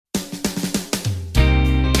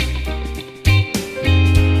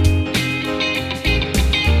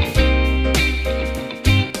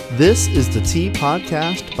This is the Tea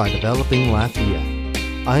Podcast by Developing Lafayette.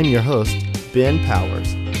 I'm your host, Ben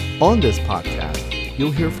Powers. On this podcast,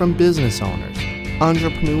 you'll hear from business owners,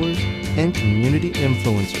 entrepreneurs, and community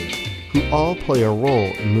influencers who all play a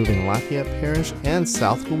role in moving Lafayette Parish and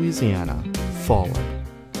South Louisiana forward.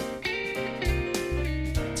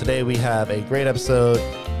 Today we have a great episode,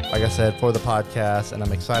 like I said, for the podcast, and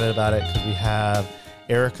I'm excited about it because we have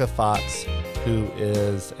Erica Fox, who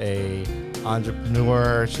is a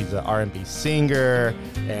entrepreneur. She's an R&B singer,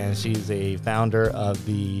 and she's a founder of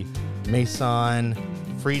the Mason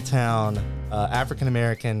Freetown African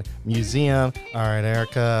American Museum. All right,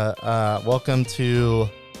 Erica, welcome to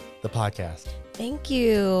the podcast. Thank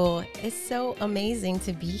you. It's so amazing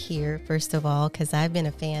to be here, first of all, because I've been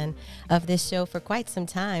a fan of this show for quite some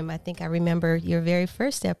time. I think I remember your very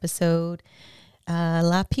first episode,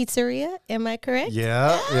 La Pizzeria. Am I correct?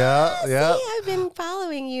 Yeah. See, I've been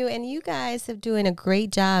following you, and you guys have doing a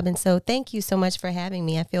great job. And so thank you so much for having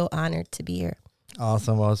me. I feel honored to be here.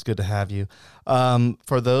 Awesome. Well, it's good to have you.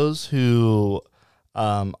 For those who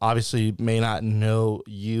obviously may not know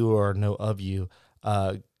you or know of you,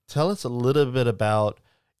 tell us a little bit about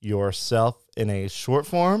yourself in a short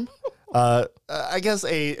form. I guess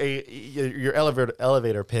your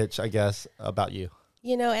elevator pitch, I guess, about you.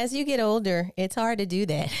 You know, as you get older, it's hard to do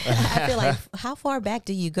that. I feel like, how far back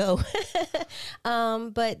do you go?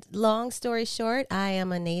 But long story short, I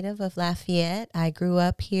am a native of Lafayette. I grew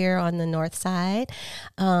up here on the north side.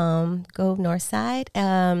 Go north side.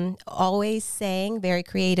 Always sang, very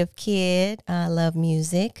creative kid. I love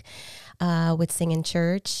music. Would sing in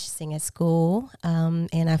church, sing at school,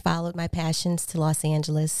 and I followed my passions to Los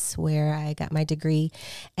Angeles, where I got my degree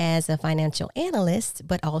as a financial analyst,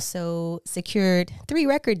 but also secured 3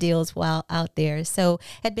 record deals while out there. So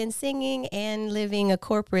had been singing and living a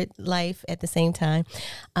corporate life at the same time.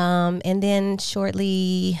 And then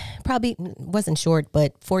shortly, probably wasn't short,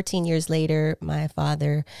 but 14 years later, my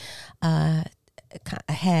father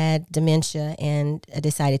had dementia and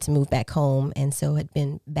decided to move back home, and so had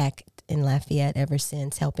been back in Lafayette ever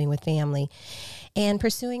since, helping with family and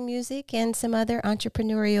pursuing music and some other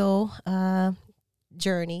entrepreneurial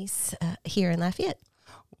journeys here in Lafayette.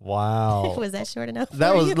 Wow. Was that short enough?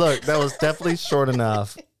 That was definitely short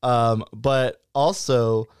enough. But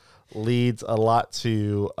also leads a lot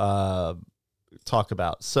to talk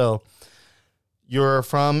about. So you're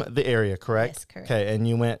from the area, correct? Yes, correct. Okay, and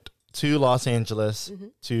you went to Los Angeles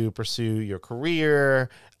to pursue your career.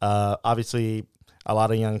 Obviously, a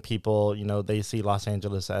lot of young people, you know, they see Los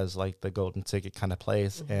Angeles as like the golden ticket kind of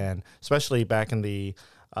place. And especially back in the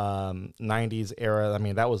 90s era, I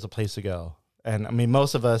mean, that was the place to go. And I mean,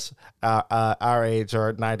 most of us our age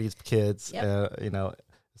are 90s kids, you know,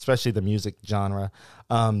 especially the music genre.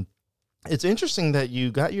 It's interesting that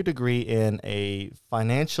you got your degree in a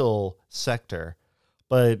financial sector,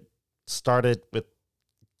 but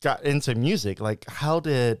got into music. Like, how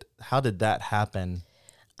did that happen?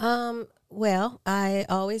 Well, I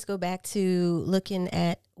always go back to looking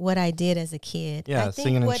at what I did as a kid. Yeah, I think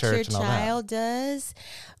singing in what church your and all that. child does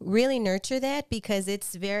really nurture that, because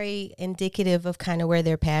it's very indicative of kind of where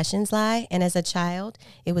their passions lie. And as a child,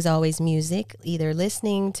 it was always music, either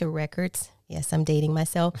listening to records. Yes, I'm dating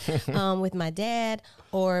myself, with my dad,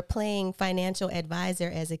 or playing financial advisor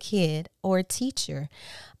as a kid, or teacher.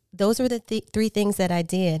 Those were the 3 things that I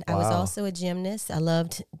did. Wow. I was also a gymnast. I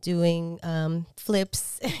loved doing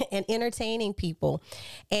flips and entertaining people.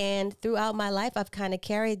 And throughout my life, I've kind of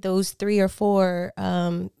carried those 3 or 4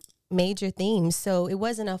 major themes. So it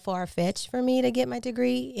wasn't a far-fetch for me to get my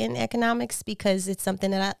degree in economics, because it's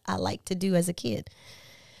something that I like to do as a kid.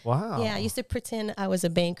 Wow. Yeah, I used to pretend I was a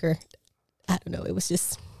banker. I don't know. It was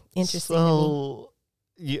just interesting to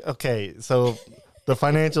me. So the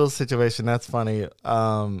financial situation, that's funny.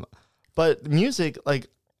 But music, like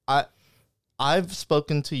I've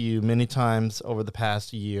spoken to you many times over the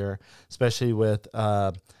past year, especially with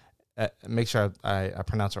make sure I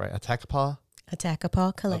pronounce it right,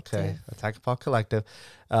 Attack-A-Paw Collective. Okay, Attack-A-Paw Collective.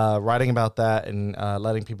 Writing about that and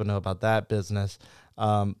letting people know about that business.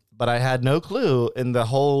 But I had no clue in the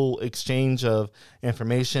whole exchange of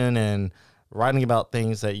information and writing about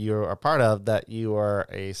things that you're a part of, that you are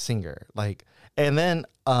a singer. Like, and then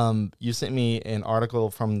you sent me an article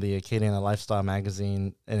from the Acadiana Lifestyle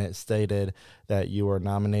magazine, and it stated that you were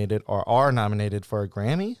nominated or are nominated for a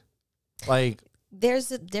Grammy. Like, there's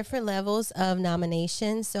different levels of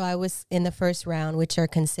nominations. So I was in the first round, which are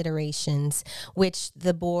considerations, which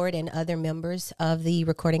the board and other members of the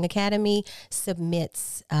Recording Academy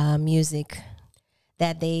submits music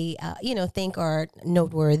that they, think are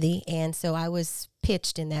noteworthy. And so I was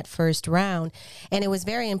pitched in that first round. And it was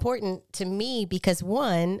very important to me because,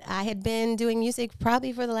 one, I had been doing music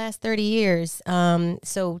probably for the last 30 years.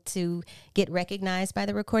 So to get recognized by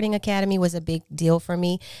the Recording Academy was a big deal for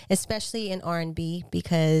me, especially in R&B,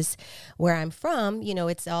 because where I'm from, you know,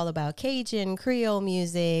 it's all about Cajun, Creole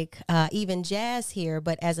music, even jazz here.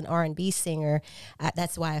 But as an R&B singer,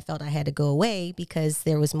 that's why I felt I had to go away, because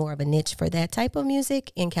there was more of a niche for that type of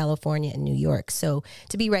music in California and New York. So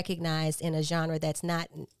to be recognized in a genre that's not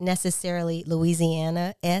necessarily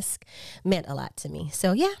Louisiana-esque meant a lot to me.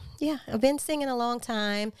 So yeah, I've been singing a long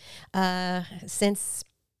time, since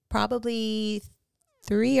probably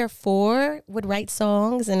 3 or 4 would write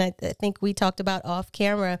songs. And I think we talked about off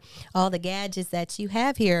camera, all the gadgets that you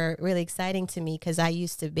have here are really exciting to me, because I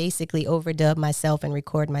used to basically overdub myself and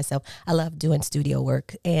record myself. I love doing studio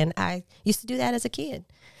work, and I used to do that as a kid.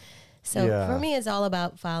 So for me, it's all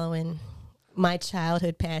about following my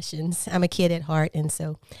childhood passions. I'm a kid at heart, and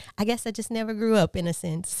so I guess I just never grew up, in a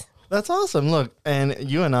sense. That's awesome. Look, and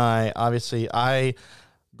you and I, obviously,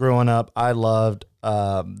 growing up, I loved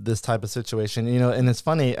this type of situation, you know. And it's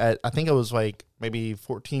funny, I think I was like maybe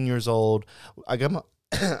 14 years old. I got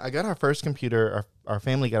I got our first computer. Our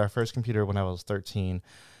family got our first computer when I was 13,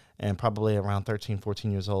 and probably around 13,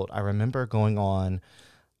 14 years old. I remember going on,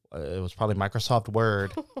 it was probably Microsoft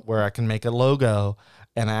Word, where I can make a logo,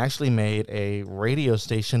 and I actually made a radio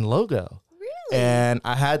station logo. Really? And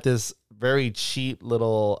I had this very cheap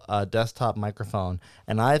little desktop microphone,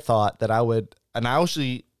 and I thought that I would, and I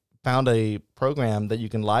actually found a program that you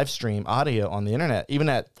can live stream audio on the internet, even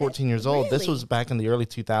at 14 years old. This was back in the early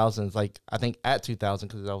 2000s, like I think at 2000,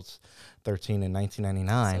 because I was 13 in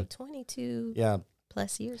 1999. So 22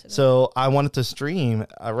 plus years ago. So I wanted to stream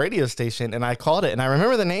a radio station, and I called it, and I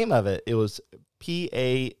remember the name of it. It was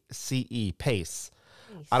PACE, Pace.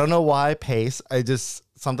 I don't know why Pace. I just,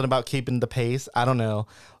 something about keeping the pace. I don't know.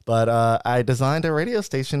 But I designed a radio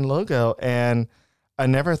station logo, and I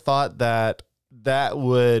never thought that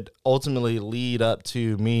would ultimately lead up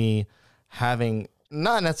to me having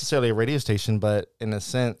not necessarily a radio station, but in a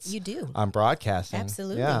sense, you do. I'm broadcasting.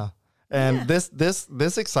 Absolutely. Yeah. And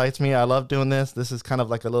this excites me. I love doing this. This is kind of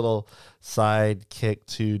like a little side kick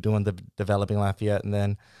to doing the Developing Lafayette. And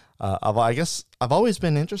then I guess I've always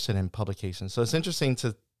been interested in publications. So it's interesting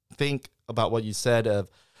to think about what you said of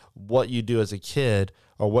what you do as a kid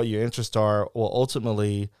or what your interests are will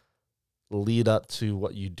ultimately lead up to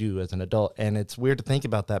what you do as an adult. And it's weird to think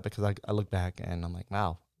about that, because I look back and I'm like,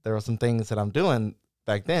 wow, there are some things that I'm doing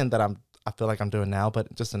back then that I feel like I'm doing now,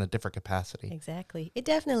 but just in a different capacity. Exactly. It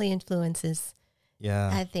definitely influences.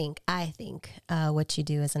 Yeah. I think what you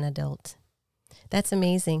do as an adult. That's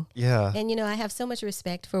amazing. Yeah. And, you know, I have so much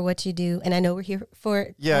respect for what you do. And I know we're here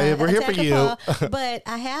for we're here for you. But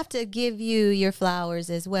I have to give you your flowers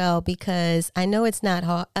as well, because I know it's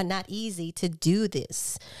not easy to do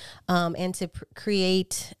this and to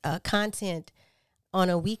create content on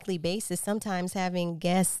a weekly basis, sometimes having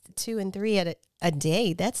guests 2 and 3 at a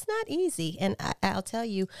day. That's not easy. And I'll tell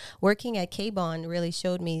you, working at K-Bon really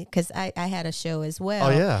showed me, because I had a show as well. Oh,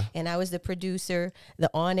 yeah. And I was the producer, the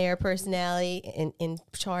on-air personality, in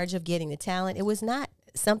charge of getting the talent. It was not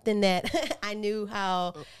something that I knew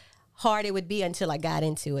how hard it would be until I got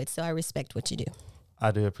into it. So I respect what you do. I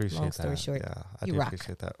do appreciate that. Long story short, yeah, I you do rock.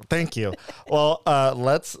 appreciate that. Thank you. Well,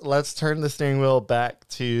 let's turn the steering wheel back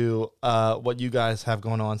to what you guys have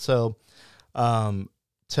going on. So,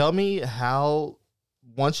 tell me how,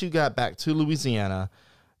 once you got back to Louisiana,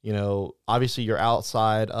 you know, obviously you're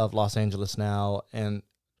outside of Los Angeles now, and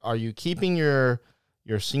are you keeping your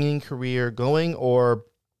singing career going, or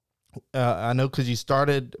I know because you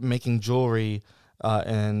started making jewelry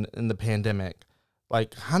in the pandemic.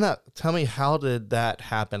 Like, tell me, how did that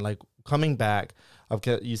happen? Like, coming back,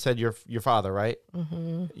 you said your father, right?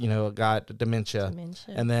 Mm-hmm. You know, got dementia.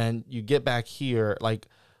 And then you get back here. Like,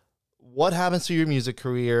 what happens to your music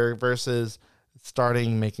career versus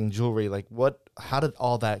starting making jewelry? Like, how did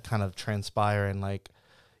all that kind of transpire? And like,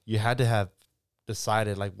 you had to have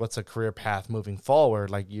decided, like, what's a career path moving forward?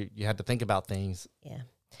 Like, you had to think about things. Yeah.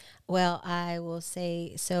 Well, I will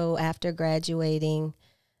say, so after graduating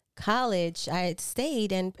college, I had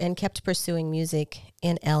stayed and kept pursuing music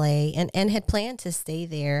in LA and had planned to stay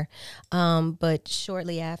there. But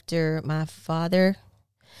shortly after, my father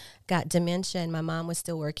got dementia and my mom was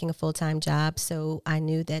still working a full-time job. So I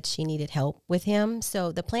knew that she needed help with him.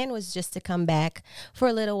 So the plan was just to come back for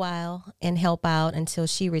a little while and help out until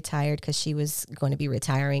she retired, because she was going to be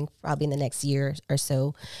retiring probably in the next year or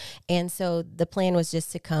so. And so the plan was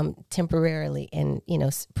just to come temporarily and, you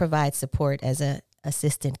know, provide support as a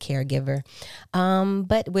assistant caregiver.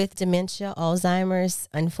 But with dementia, Alzheimer's,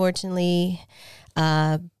 unfortunately,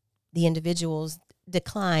 the individuals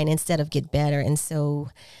decline instead of get better. And so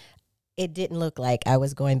it didn't look like I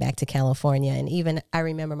was going back to California. And even I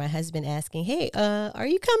remember my husband asking, hey, are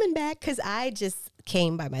you coming back? Because I just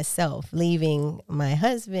came by myself, leaving my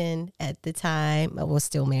husband at the time. I was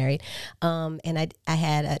still married. And I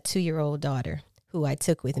had a 2-year-old daughter who I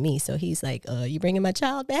took with me. So he's like, you bringing my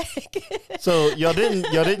child back? So y'all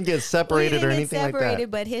didn't get separated or anything like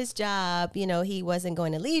that? But his job, he wasn't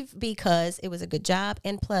going to leave because it was a good job.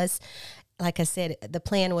 And plus, like I said, the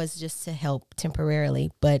plan was just to help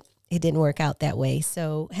temporarily, but it didn't work out that way.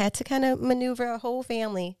 So had to kind of maneuver a whole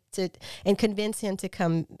family and convince him to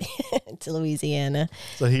come to Louisiana.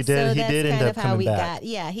 So he did. He did end up coming back.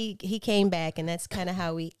 He came back, and that's kind of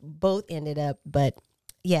how we both ended up. But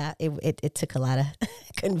yeah, it took a lot of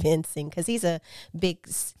convincing because he's a big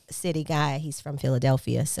city guy. He's from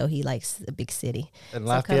Philadelphia, so he likes the big city. And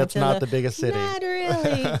Lafayette's not the biggest city. Not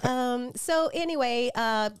really. So anyway,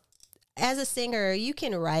 as a singer, you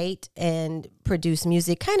can write and produce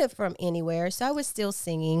music kind of from anywhere. So I was still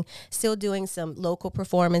singing, still doing some local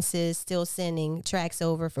performances, still sending tracks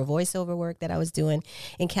over for voiceover work that I was doing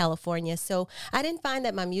in California. So I didn't find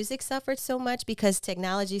that my music suffered so much because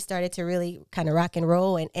technology started to really kind of rock and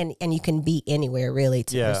roll, and you can be anywhere really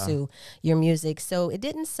to pursue your music. So it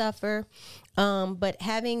didn't suffer. But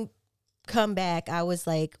having come back, I was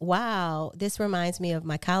like, wow, this reminds me of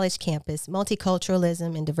my college campus.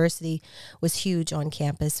 Multiculturalism and diversity was huge on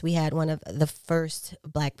campus. We had one of the first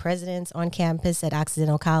Black presidents on campus at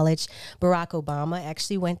Occidental College. Barack Obama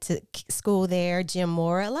actually went to school there. Jim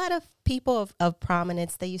Moore, a lot of people of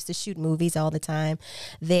prominence. They used to shoot movies all the time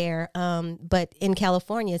there. But in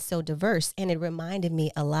California, it's so diverse. And it reminded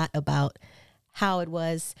me a lot about how it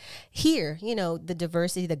was here, the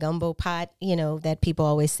diversity, the gumbo pot, that people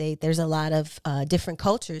always say. There's a lot of different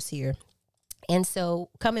cultures here. And so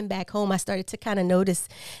coming back home, I started to kind of notice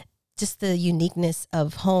just the uniqueness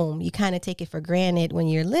of home. You kind of take it for granted when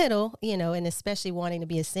you're little, and especially wanting to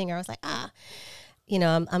be a singer. I was like,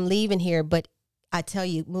 I'm leaving here. But I tell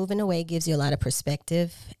you, moving away gives you a lot of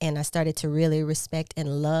perspective. And I started to really respect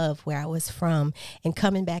and love where I was from, and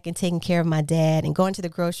coming back and taking care of my dad and going to the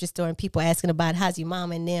grocery store and people asking about how's your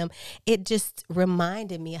mom and them. It just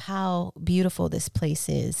reminded me how beautiful this place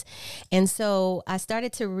is. And so I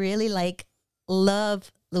started to really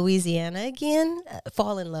love Louisiana again,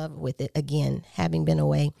 fall in love with it again, having been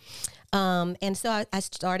away. And so I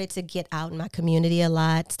started to get out in my community a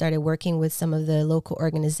lot, started working with some of the local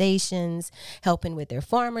organizations, helping with their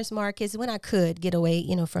farmers markets when I could get away,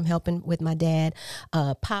 from helping with my dad,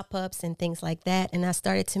 pop-ups and things like that. And I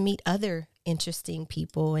started to meet other interesting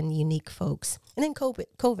people and unique folks. And then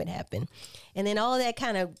COVID happened. And then all that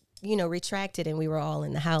kind of, retracted, and we were all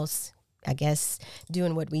in the house, I guess,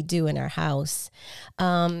 doing what we do in our house.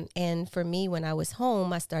 And for me, when I was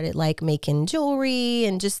home, I started making jewelry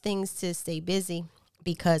and just things to stay busy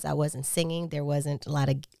because I wasn't singing. There wasn't a lot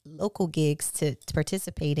of local gigs to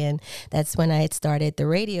participate in. That's when I had started the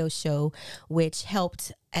radio show, which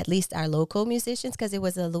helped at least our local musicians, because it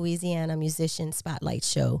was a Louisiana musician spotlight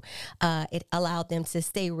show. It allowed them to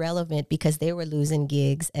stay relevant because they were losing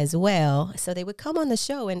gigs as well. So they would come on the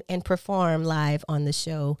show and perform live on the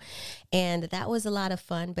show. And that was a lot of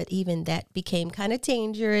fun. But even that became kind of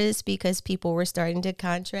dangerous because people were starting to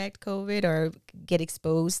contract COVID or get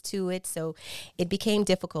exposed to it. So it became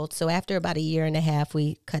difficult. So after about 1.5 years,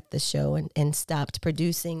 we cut the show and stopped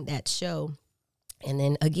producing that show. And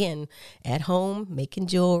then again, at home, making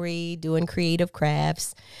jewelry, doing creative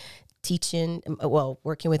crafts, teaching,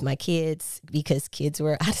 working with my kids because kids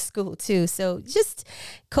were out of school too. So just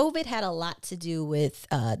COVID had a lot to do with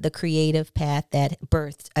the creative path that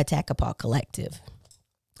birthed Attack a Paw Collective.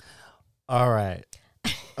 All right.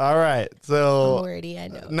 So I'm wordy, I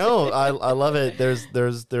know. No, I love it.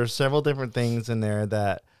 There's several different things in there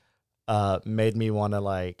that made me want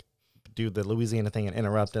to do the Louisiana thing and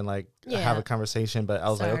interrupt and have a conversation, but I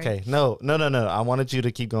was like, okay, no. I wanted you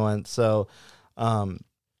to keep going. So,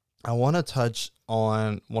 I want to touch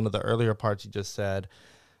on one of the earlier parts you just said,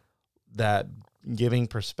 that giving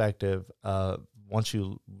perspective, once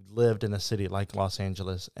you lived in a city like Los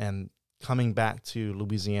Angeles and coming back to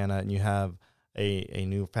Louisiana, and you have a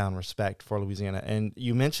newfound respect for Louisiana, and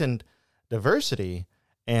you mentioned diversity,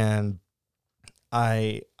 and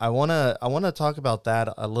I want to talk about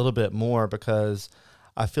that a little bit more, because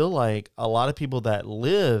I feel like a lot of people that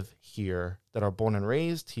live here, that are born and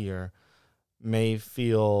raised here, may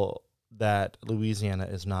feel that Louisiana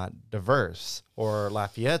is not diverse, or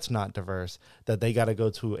Lafayette's not diverse, that they got to go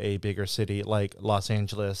to a bigger city like Los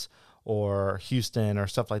Angeles or Houston or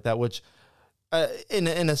stuff like that, which in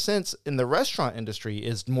a sense, in the restaurant industry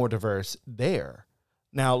is more diverse there.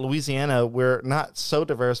 Now, Louisiana, we're not so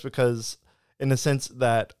diverse because in the sense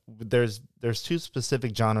that there's two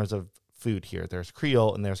specific genres of food here. There's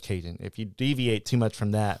Creole and there's Cajun. If you deviate too much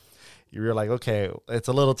from that, you're like, okay, it's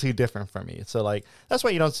a little too different for me. So like, that's why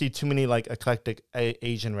you don't see too many like eclectic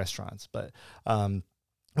Asian restaurants, but,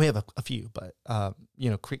 we have a few, but,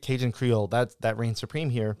 Cajun Creole, that reigns supreme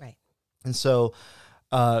here. Right. And so,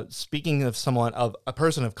 speaking of someone of a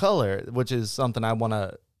person of color, which is something I want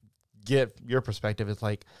to get your perspective, is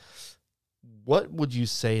like, what would you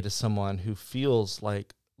say to someone who feels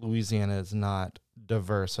like Louisiana is not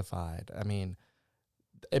diversified? I mean,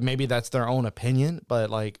 maybe that's their own opinion, but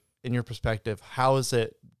like, in your perspective, how is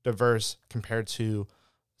it diverse compared to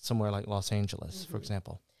somewhere like Los Angeles, for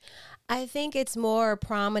example? I think it's more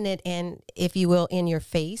prominent and, if you will, in your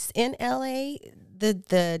face in LA,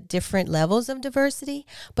 the different levels of diversity,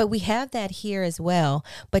 but we have that here as well.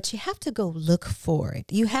 But you have to go look for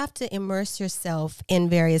it. You have to immerse yourself in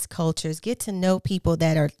various cultures, get to know people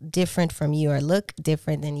that are different from you or look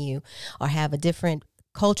different than you or have a different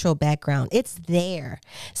cultural background. It's there.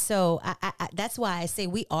 So I that's why I say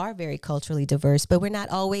we are very culturally diverse, but we're not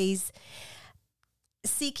always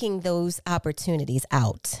seeking those opportunities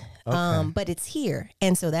out. Okay. But it's here.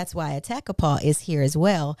 And so that's why Attack-A-Paw is here as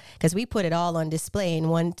well, because we put it all on display in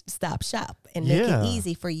one stop shop and make it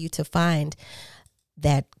easy for you to find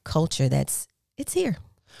that culture it's here.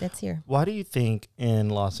 That's here. Why do you think in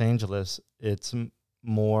Los Angeles it's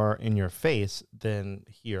more in your face than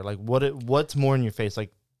here? Like what's more in your face?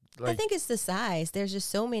 Like I think it's the size. There's just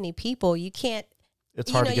so many people. You can't,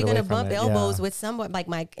 it's hard to get you're away gonna from bump it. elbows Yeah. with someone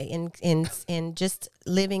like in just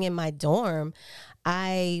living in my dorm.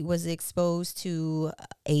 I was exposed to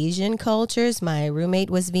Asian cultures. My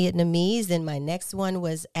roommate was Vietnamese, and my next one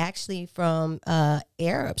was actually from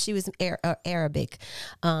Arab. She was Arabic.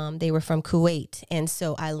 They were from Kuwait, and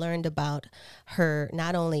so I learned about her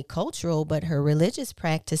not only cultural but her religious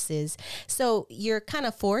practices. So you're kind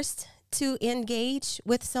of forced to engage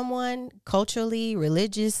with someone culturally,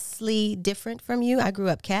 religiously different from you. I grew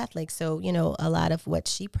up Catholic, so, a lot of what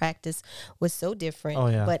she practiced was so different, Oh,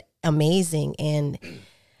 yeah. but amazing and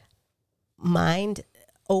mind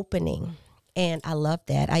opening. And I loved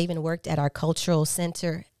that. I even worked at our cultural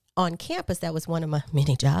center on campus. That was one of my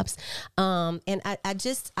many jobs. And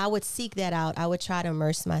I would seek that out. I would try to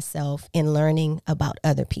immerse myself in learning about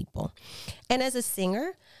other people. And as a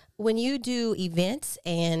singer, when you do events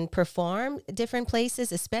and perform different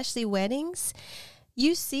places, especially weddings,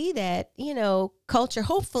 you see that, culture,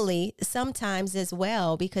 hopefully sometimes as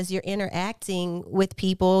well, because you're interacting with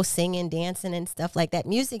people, singing, dancing and stuff like that.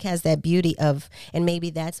 Music has that beauty of, and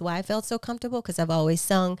maybe that's why I felt so comfortable, because I've always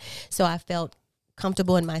sung. So I felt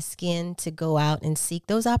comfortable in my skin to go out and seek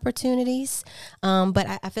those opportunities.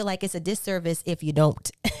 But I feel like it's a disservice if you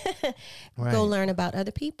don't Right. go learn about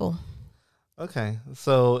other people. Okay.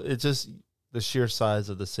 So it's just the sheer size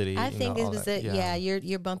of the city. I think it all was that.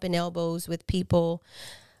 you're bumping elbows with people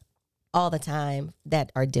all the time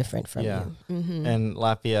that are different from Yeah. you. Mm-hmm. And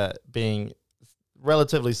Lafayette being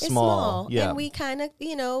relatively It's small. Yeah. and we kind of,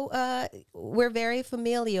 we're very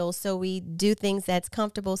familial, so we do things that's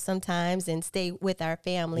comfortable sometimes and stay with our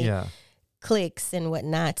family. Yeah. Cliques and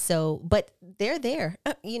whatnot. So, but they're there.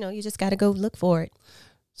 You just got to go look for it.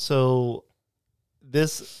 So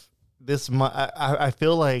I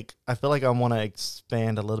feel like I want to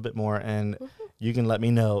expand a little bit more, and you can let me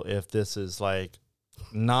know if this is like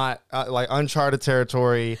not like uncharted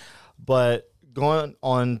territory, but going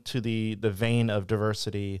on to the vein of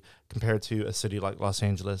diversity compared to a city like Los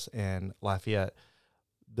Angeles and Lafayette,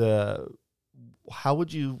 how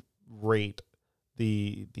would you rate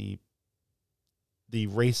the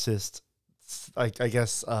racist, I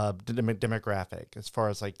guess, demographic as far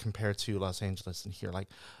as like compared to Los Angeles and here? Like,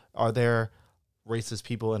 are there racist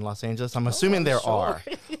people in Los Angeles? I'm assuming there are,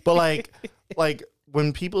 but like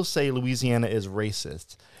when people say Louisiana is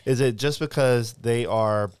racist, is it just because they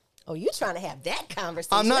are? Oh, you're trying to have that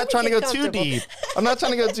conversation. I'm not trying to go too deep. I'm not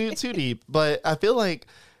trying to go too deep, but I feel like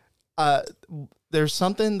there's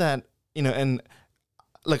something that, and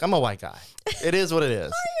like, I'm a white guy. It is what it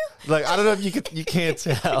is. Like, I don't know if you can't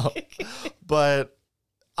tell, but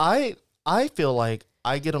I feel like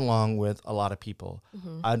I get along with a lot of people.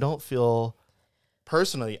 Mm-hmm. I don't feel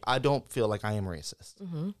like I am racist,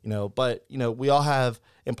 but we all have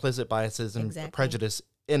implicit biases and Exactly. prejudice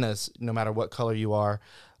in us, no matter what color you are.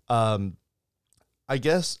 I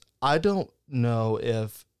guess I don't know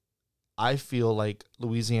if I feel like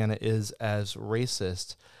Louisiana is as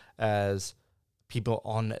racist as people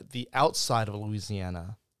on the outside of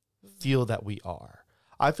Louisiana feel that we are.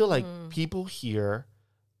 I feel like people here,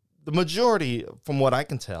 the majority, from what I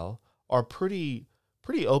can tell, are pretty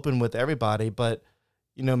open with everybody, but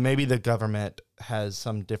maybe the government has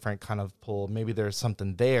some different kind of pull. Maybe there's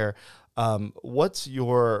something there. What's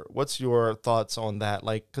your thoughts on that?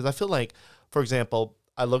 Like, because I feel like, for example,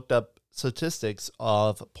 I looked up statistics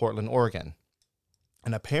of Portland, Oregon,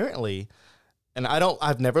 and apparently, and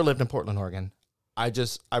I've never lived in Portland, Oregon. I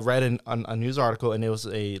read a news article, and it was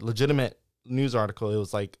a legitimate news article. It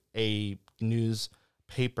was like a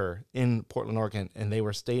newspaper in Portland, Oregon, and they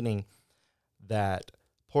were stating that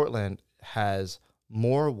Portland has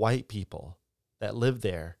more white people that live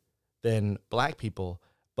there than black people,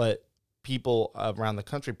 but people around the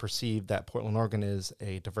country perceive that Portland, Oregon is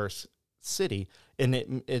a diverse city,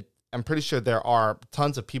 and I'm pretty sure there are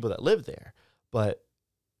tons of people that live there, but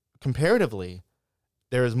comparatively,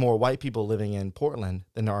 there is more white people living in Portland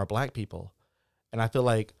than there are black people. And I feel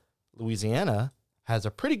like Louisiana has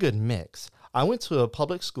a pretty good mix. I went to a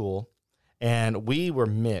public school, and we were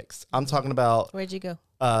mixed. I'm talking about... Where'd you go?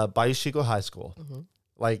 Bayou Chico High School,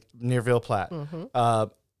 like near Ville Platte.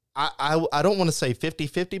 I don't want to say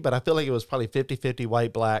 50-50, but I feel like it was probably 50-50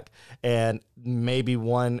 white, black, and maybe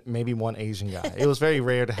one Asian guy. It was very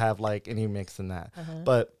rare to have like any mix in that.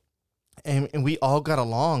 But and we all got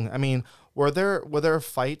along. I mean, were there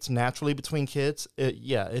fights naturally between kids?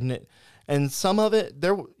 Yeah, and some of it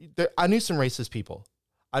there I knew some racist people.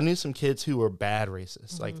 I knew some kids who were bad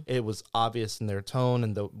racists. Like it was obvious in their tone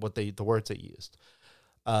and the words they used.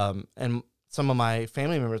 And some of my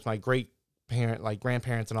family members, my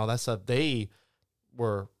grandparents and all that stuff, they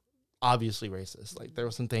were obviously racist. Like there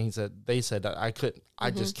were some things that they said that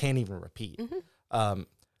I just can't even repeat.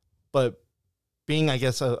 But being, I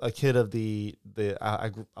guess, a kid of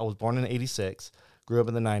I was born in '86, grew up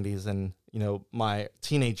in the '90s, and my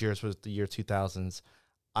teenage years was the year 2000s.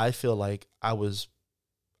 I feel like I was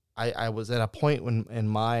at a point in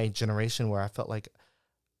my generation where I felt like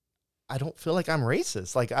I don't feel like I'm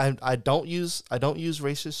racist. Like I don't use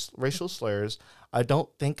racial slurs. I don't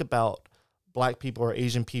think about black people or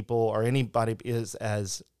Asian people or anybody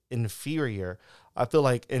as inferior. I feel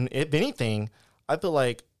like, and if anything, I feel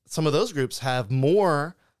like some of those groups have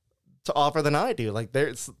more to offer than I do. Like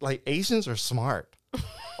there's like Asians are smart.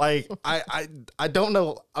 Like I don't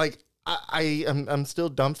know. Like I'm still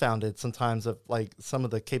dumbfounded sometimes of like some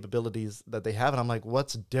of the capabilities that they have, and I'm like,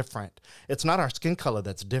 what's different? It's not our skin color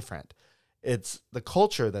that's different. It's the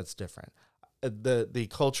culture that's different. The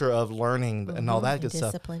culture of learning and all that good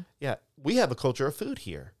discipline. Stuff. Yeah, we have a culture of food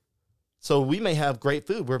here. So we may have great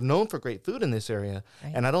food. We're known for great food in this area.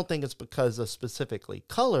 Right. And I don't think it's because of specifically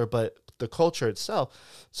color, but the culture itself.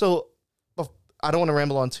 So I don't want to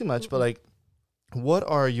ramble on too much, but like, what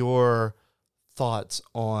are your thoughts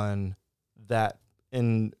on that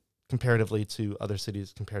in comparatively to other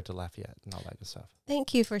cities compared to Lafayette and all that good stuff?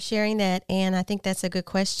 Thank you for sharing that. And I think that's a good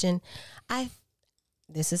question.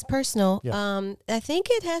 This is personal. Yeah. I think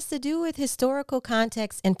it has to do with historical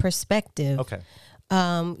context and perspective. Okay.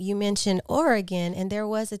 You mentioned Oregon, and there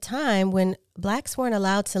was a time when blacks weren't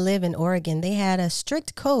allowed to live in Oregon. They had a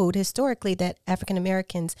strict code historically that African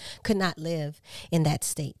Americans could not live in that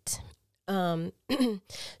state.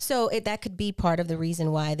 So that could be part of the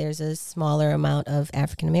reason why there's a smaller amount of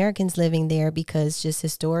African Americans living there, because just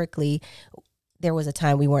historically there was a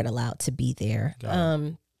time we weren't allowed to be there.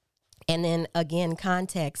 And then again,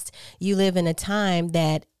 context, you live in a time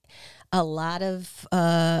that a lot of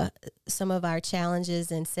some of our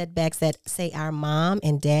challenges and setbacks that, say, our mom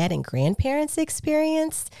and dad and grandparents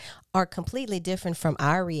experienced are completely different from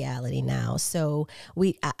our reality now. So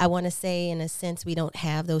I want to say, in a sense, we don't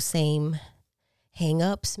have those same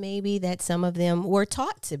hang-ups maybe that some of them were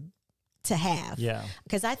taught to have. Yeah.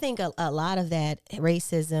 Because I think a lot of that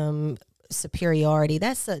racism, superiority,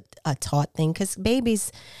 that's a taught thing, because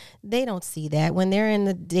babies, they don't see that. When they're in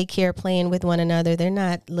the daycare playing with one another, they're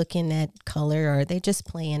not looking at color, or they're just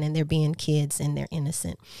playing and they're being kids and they're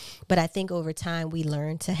innocent. But I think over time we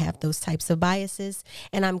learn to have those types of biases.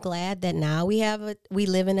 And I'm glad that now we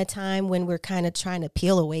live in a time when we're kind of trying to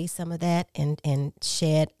peel away some of that and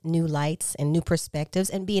shed new lights and new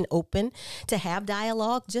perspectives and being open to have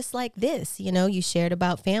dialogue just like this. You shared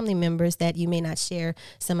about family members that you may not share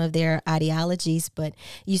some of their ideologies, but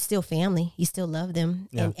you still family, you still love them.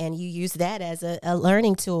 Yeah. And you use that as a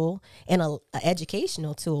learning tool and a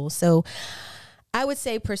educational tool. So I would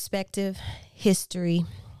say perspective, history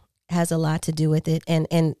has a lot to do with it.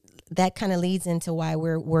 And that kind of leads into why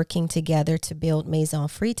we're working together to build Maison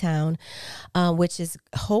Freetown, which is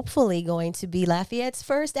hopefully going to be Lafayette's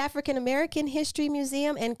first African-American history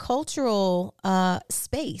museum and cultural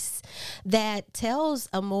space that tells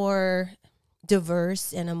a more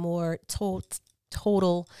diverse and a more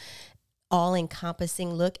total,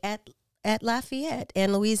 all-encompassing look at Lafayette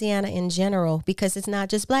and Louisiana in general, because it's not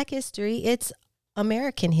just Black history, it's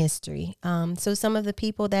American history. So some of the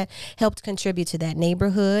people that helped contribute to that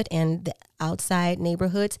neighborhood and the outside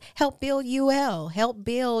neighborhoods helped build UL, helped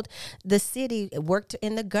build the city, worked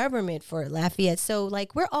in the government for Lafayette. So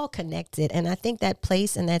like we're all connected. And I think that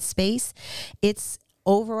place and that space, its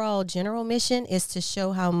overall general mission is to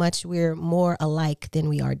show how much we're more alike than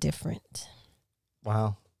we are different.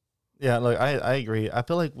 Wow. Yeah, look, I agree. I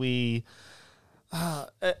feel like we, I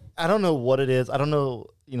don't know what it is. I don't know,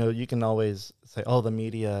 you can always say, oh, the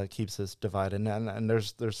media keeps us divided. And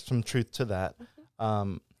there's some truth to that.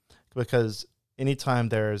 Because anytime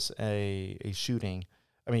there's a shooting,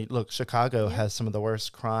 I mean, look, Chicago has some of the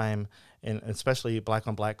worst crime, and especially Black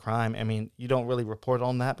on Black crime. I mean, you don't really report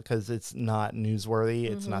on that because it's not newsworthy.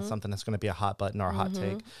 It's not something that's going to be a hot button or a hot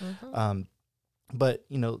take. But,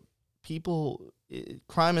 people,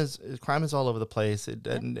 crime is all over the place.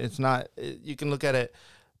 And it's not, you can look at it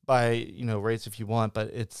by, race if you want, but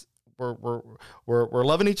it's, we're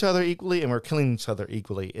loving each other equally and we're killing each other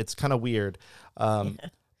equally. It's kind of weird.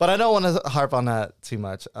 But I don't want to harp on that too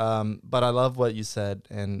much. But I love what you said.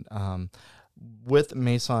 And with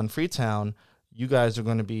Maison Freetown, you guys are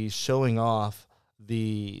going to be showing off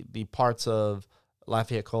the parts of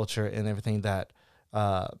Lafayette culture and everything that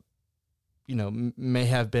may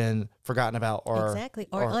have been forgotten about or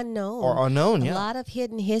unknown. A lot of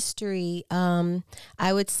hidden history.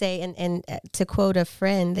 I would say, and to quote a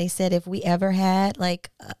friend, they said if we ever had like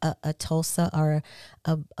a Tulsa or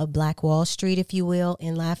a Black Wall Street, if you will,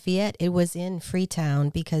 in Lafayette, it was in Freetown,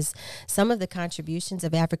 because some of the contributions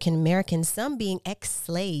of African Americans, some being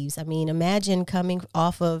ex-slaves. I mean, imagine coming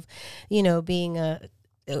off of, being it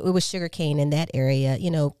was sugarcane in that area,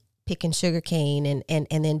 picking sugarcane and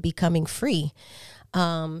then becoming free.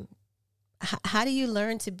 How do you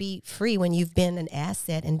learn to be free when you've been an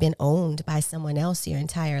asset and been owned by someone else your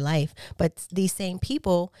entire life? But these same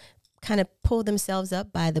people kind of pulled themselves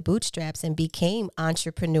up by the bootstraps and became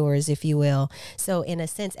entrepreneurs, if you will. So in a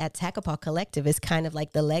sense, Attakapaw Collective is kind of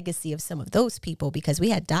like the legacy of some of those people, because we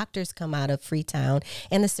had doctors come out of Freetown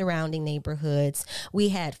and the surrounding neighborhoods. We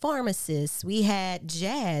had pharmacists. We had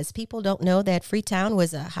jazz. People don't know that Freetown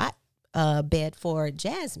was a hot bed for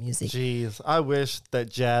jazz music. Jeez, I wish that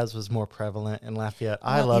jazz was more prevalent in Lafayette.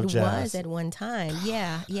 I love jazz. It was at one time.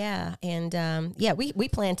 Yeah. And we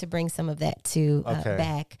plan to bring some of that to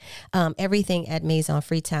back. Everything at Maison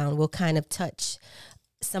Freetown will kind of touch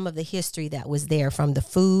some of the history that was there, from the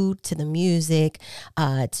food to the music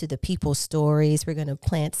to the people's stories. We're going to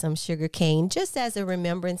plant some sugar cane just as a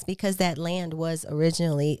remembrance, because that land was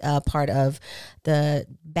originally part of the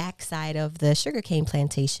backside of the sugarcane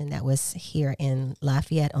plantation that was here in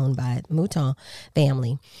Lafayette, owned by the Mouton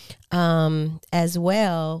family. As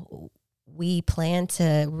well, we plan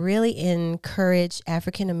to really encourage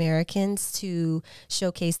African Americans to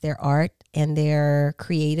showcase their art and their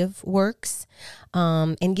creative works,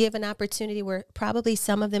 and give an opportunity where probably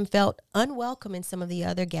some of them felt unwelcome in some of the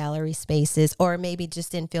other gallery spaces, or maybe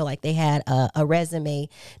just didn't feel like they had a resume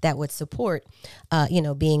that would support,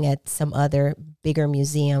 being at some other bigger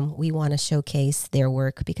museum. We want to showcase their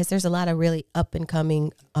work, because there's a lot of really up and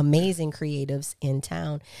coming, amazing creatives in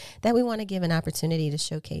town that we want to give an opportunity to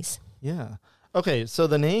showcase. Yeah. Okay, so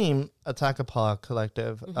the name Attakapaw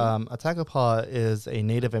Collective, Attakapaw is a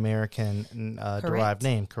Native American derived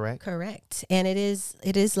name, correct? Correct. And it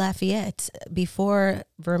is Lafayette. Before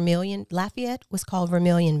Vermilion, Lafayette was called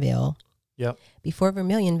Vermilionville. Yep. Before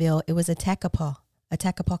Vermilionville, it was Attakapaw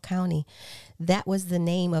County. That was the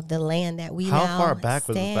name of the land that we How far back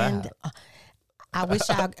was that? I wish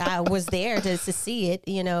I was there to see it,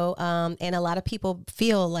 and a lot of people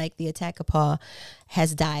feel like the Attakapaw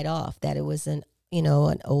has died off, that it was an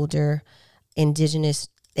older indigenous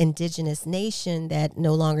nation that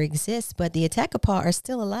no longer exists, but the Attakapaw are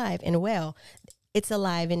still alive and well. It's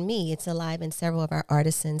alive in me. It's alive in several of our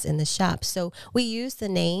artisans in the shop. So we use the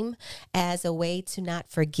name as a way to not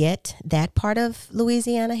forget that part of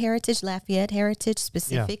Louisiana heritage, Lafayette heritage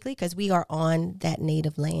specifically, because we are on that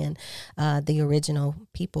native land, the original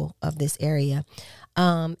people of this area.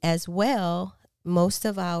 As well, most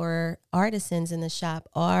of our artisans in the shop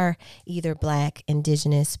are either Black,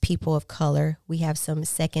 indigenous, people of color. We have some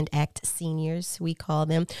second act seniors, we call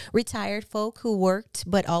them, retired folk who worked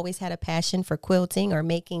but always had a passion for quilting or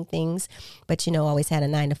making things, but always had a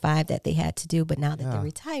 9-to-5 that they had to do. But now that they're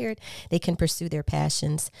retired, they can pursue their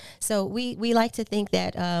passions. So we like to think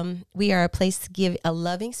that we are a place to give a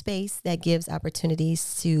loving space that gives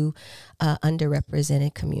opportunities to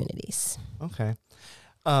underrepresented communities. Okay.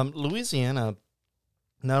 Louisiana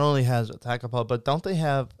not only has Attakapaw, but don't they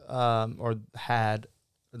have or had?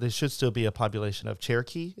 There should still be a population of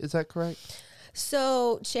Cherokee. Is that correct?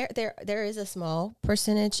 So there is a small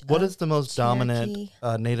percentage. What is the most dominant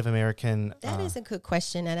Cherokee. Native American? That is a good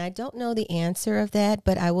question, and I don't know the answer of that,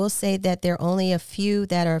 but I will say that there are only a few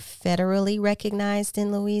that are federally recognized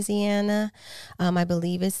in Louisiana. I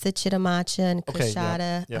believe it's the Chitimacha and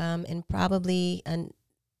Coshada, and probably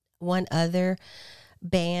one other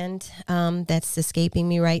band that's escaping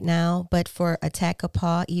me right now. But for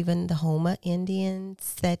Attakapaw, even the Homa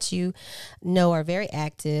Indians that you know are very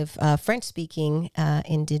active, French-speaking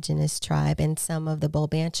indigenous tribe, and some of the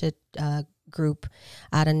Bulbancha group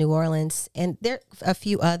out of New Orleans, and there are a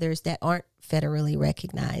few others that aren't federally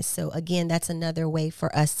recognized. So again, that's another way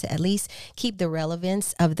for us to at least keep the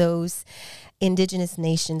relevance of those indigenous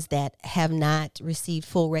nations that have not received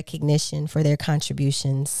full recognition for their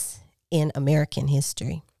contributions in American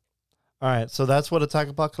history. All right, so that's what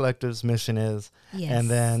Attakapaw Collective's mission is. Yes. And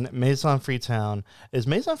then Maison Freetown. Is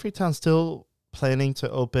Maison Freetown still planning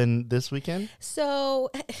to open this weekend?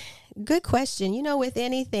 So, good question. You know, with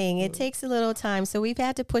anything, it takes a little time, so we've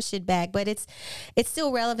had to push it back. But it's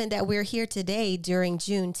still relevant that we're here today during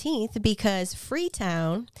Juneteenth, because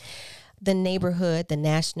Freetown, the neighborhood, the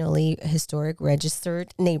Nationally Historic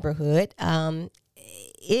Registered neighborhood,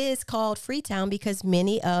 is called Freetown because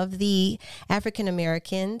many of the African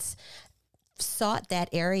Americans sought that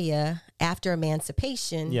area after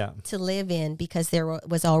emancipation to live in, because there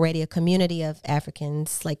was already a community of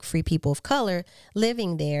Africans, like free people of color,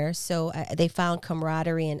 living there. So they found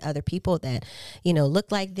camaraderie in other people that, you know,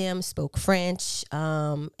 looked like them, spoke French,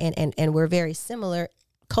 and were very similar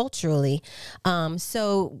culturally.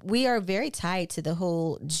 So we are very tied to the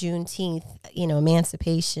whole Juneteenth, you know,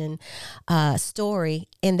 emancipation story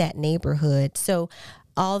in that neighborhood. So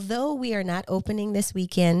although we are not opening this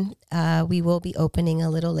weekend, we will be opening a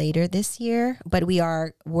little later this year, but we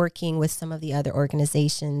are working with some of the other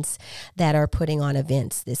organizations that are putting on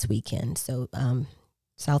events this weekend. So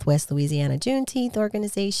Southwest Louisiana Juneteenth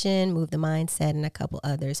Organization, Move the Mindset, and a couple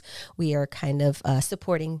others. We are kind of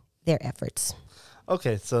supporting their efforts.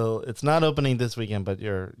 Okay, so it's not opening this weekend, but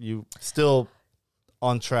you still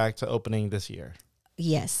on track to opening this year.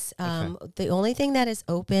 Yes. The only thing that is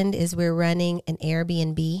opened is we're running an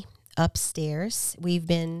Airbnb upstairs. We've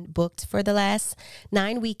been booked for the last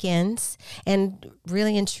 9 weekends, and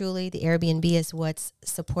really and truly the Airbnb is what's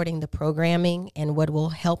supporting the programming and what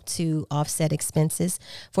will help to offset expenses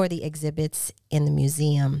for the exhibits in the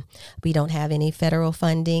museum. We don't have any federal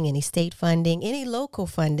funding, any state funding, any local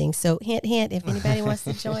funding. So hint, hint, if anybody wants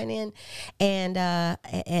to join in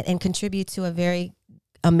and contribute to a very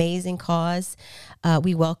amazing cause,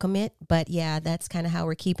 we welcome it. But yeah, that's kind of how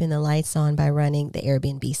we're keeping the lights on, by running the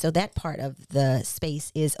Airbnb. So that part of the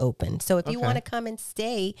space is open. So if you want to come and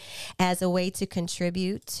stay as a way to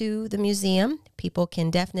contribute to the museum, people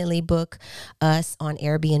can definitely book us on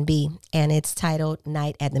Airbnb, and it's titled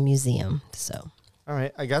Night at the Museum. So all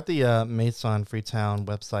right, I got the Maison Freetown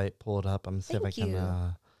website pulled up. I'm gonna see if I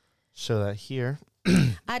can show that here.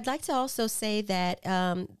 I'd like to also say that,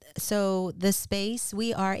 so the space,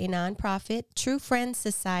 we are a nonprofit, True Friends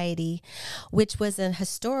Society, which was a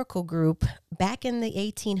historical group back in the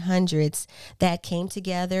 1800s that came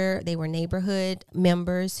together. They were neighborhood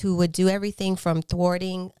members who would do everything from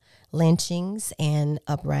thwarting lynchings and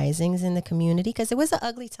uprisings in the community, because it was an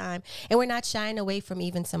ugly time, and we're not shying away from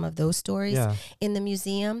even some of those stories in the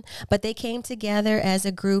museum. But they came together as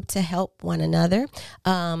a group to help one another.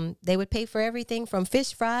 They would pay for everything from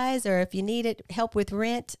fish fries, or if you needed help with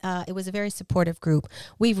rent. It was a very supportive group.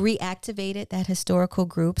 We've reactivated that historical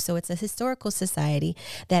group, so it's a historical society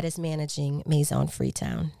that is managing Maison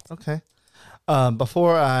Freetown. Okay.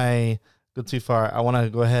 Before I go too far, I want to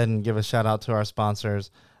go ahead and give a shout out to our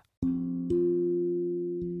sponsors.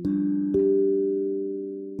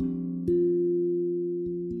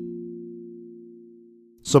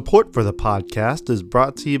 Support for the podcast is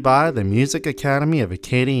brought to you by the Music Academy of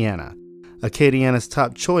Acadiana. Acadiana's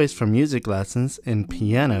top choice for music lessons in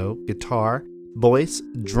piano, guitar, voice,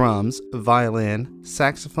 drums, violin,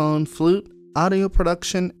 saxophone, flute, audio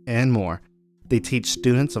production, and more. They teach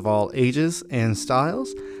students of all ages and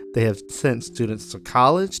styles. They have sent students to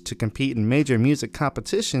college to compete in major music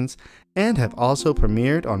competitions, and have also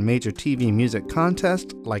premiered on major TV music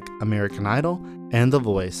contests like American Idol and The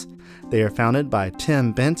Voice. They are founded by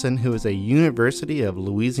Tim Benson, who is a University of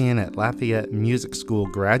Louisiana at Lafayette Music School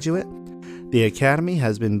graduate. The Academy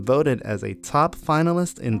has been voted as a top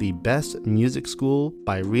finalist in the Best Music School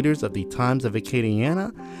by readers of the Times of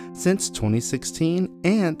Acadiana since 2016,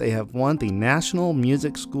 and they have won the National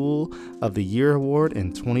Music School of the Year Award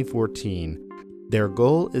in 2014. Their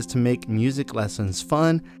goal is to make music lessons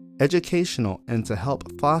fun, educational, and to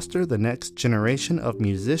help foster the next generation of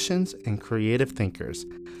musicians and creative thinkers.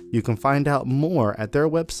 You can find out more at their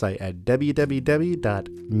website at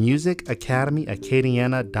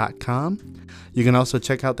www.musicacademyacadiana.com. You can also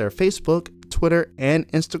check out their Facebook, Twitter, and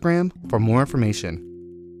Instagram for more information.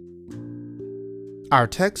 Our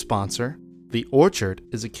tech sponsor, The Orchard,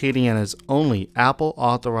 is Acadiana's only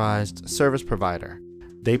Apple-authorized service provider.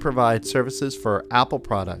 They provide services for Apple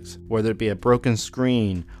products, whether it be a broken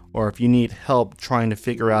screen or if you need help trying to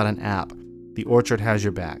figure out an app. The Orchard has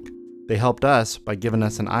your back. They helped us by giving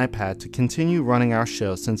us an iPad to continue running our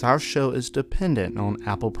show since our show is dependent on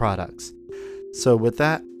Apple products. So with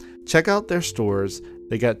that, check out their stores.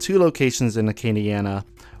 They got 2 locations in Acadiana,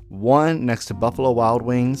 one next to Buffalo Wild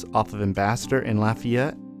Wings off of Ambassador in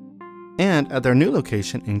Lafayette, and at their new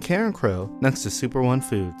location in Carencro next to Super One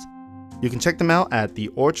Foods. You can check them out at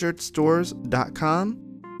theorchardstores.com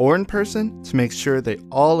or in person to make sure that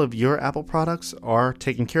all of your Apple products are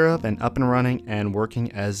taken care of and up and running and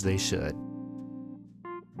working as they should.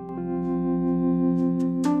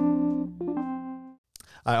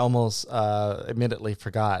 I almost admittedly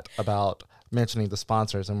forgot about mentioning the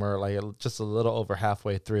sponsors, and we're like just a little over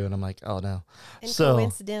halfway through, and I'm like, oh no. And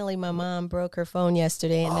coincidentally, my mom broke her phone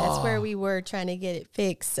yesterday, and that's where we were trying to get it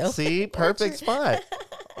fixed. So see, perfect spot.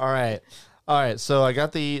 All right. So I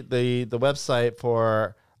got the website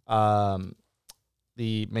for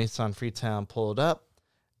the Maison Freetown pulled up,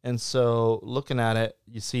 and so looking at it,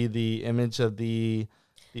 you see the image of the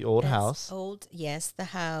old house. Yes, the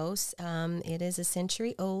house. It is a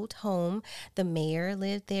century-old home. The mayor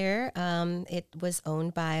lived there. It was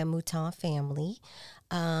owned by a Mouton family.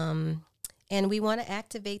 And we want to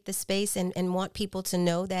activate the space and want people to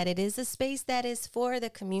know that it is a space that is for the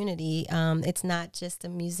community. It's not just a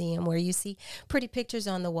museum where you see pretty pictures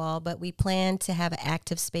on the wall, but we plan to have an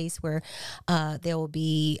active space where there will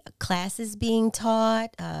be classes being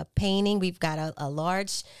taught, painting. We've got a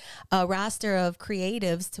large roster of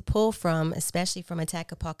creatives to pull from, especially from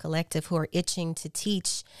Attack-A-Paw Collective, who are itching to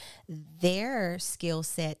teach their skill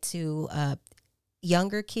set to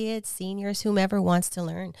younger kids, seniors, whomever wants to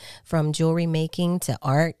learn, from jewelry making to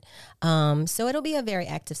art. So it'll be a very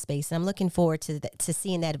active space. And I'm looking forward to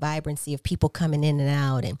seeing that vibrancy of people coming in and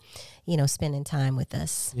out and, spending time with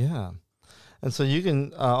us. Yeah. And so you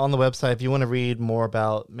can, on the website, if you want to read more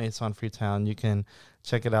about Maison Freetown, you can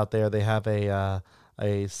check it out there. They have a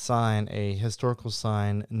sign, a historical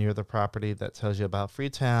sign near the property that tells you about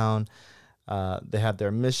Freetown. They have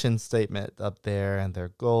their mission statement up there and their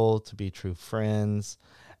goal to be true friends,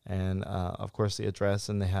 and of course the address,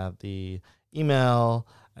 and they have the email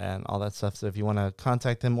and all that stuff. So if you want to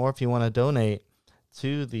contact them or if you want to donate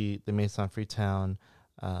to the Maison Freetown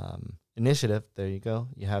initiative, there you go.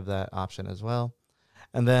 You have that option as well.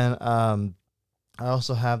 And then I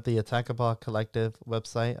also have the Attack-A-Paw Collective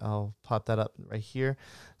website. I'll pop that up right here.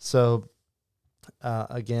 So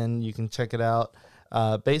again, you can check it out.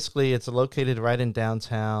 Basically, it's located right in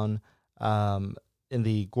downtown in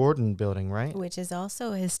the Gordon building, right? Which is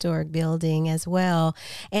also a historic building as well.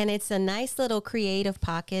 And it's a nice little creative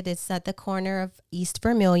pocket. It's at the corner of East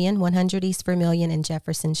Vermilion, 100 East Vermilion and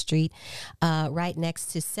Jefferson Street, right next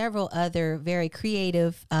to several other very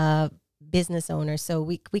creative business owners. So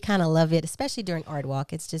we kind of love it, especially during Art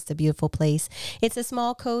Walk. It's just a beautiful place. It's a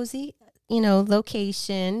small, cozy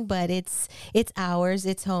location, but it's ours,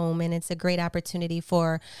 it's home, and it's a great opportunity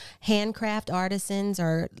for handcraft artisans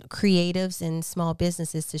or creatives and small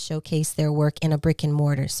businesses to showcase their work in a brick and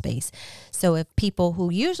mortar space. So if people who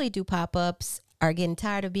usually do pop-ups are getting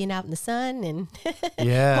tired of being out in the sun and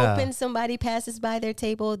hoping somebody passes by their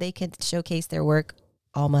table, they can showcase their work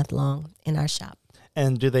all month long in our shop.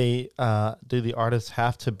 And do the artists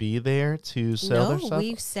have to be there to sell their stuff? No,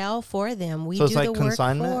 we sell for them. We so do it's like the work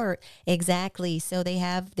consignment? for exactly. So they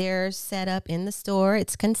have their setup in the store.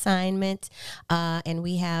 It's consignment, and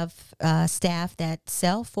we have staff that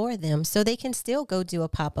sell for them, so they can still go do a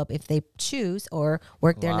pop up if they choose or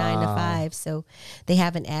work their 9 to 5. So they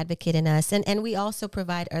have an advocate in us, and we also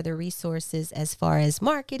provide other resources as far as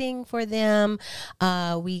marketing for them.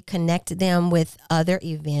 We connect them with other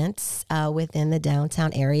events within the downtown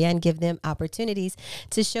area and give them opportunities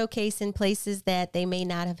to showcase in places that they may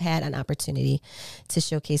not have had an opportunity to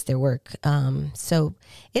showcase their work. So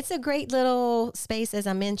it's a great little space, as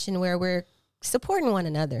I mentioned, where we're supporting one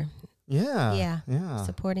another. Yeah.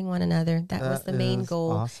 Supporting one another. That was the main is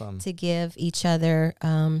goal, awesome. to give each other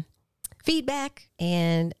feedback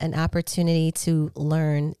and an opportunity to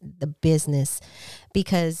learn the business,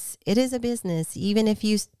 because it is a business. Even if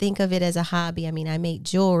you think of it as a hobby, I mean, I made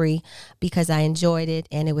jewelry because I enjoyed it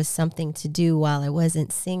and it was something to do while I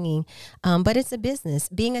wasn't singing. But it's a business.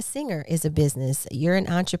 Being a singer is a business. You're an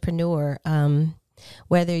entrepreneur.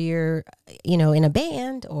 Whether you're, in a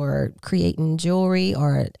band or creating jewelry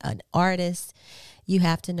or an artist, you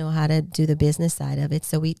have to know how to do the business side of it.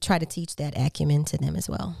 So we try to teach that acumen to them as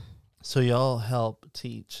well. So y'all help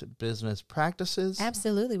teach business practices?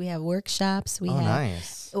 Absolutely. We have workshops. We have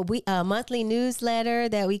nice. a monthly newsletter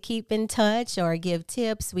that we keep in touch or give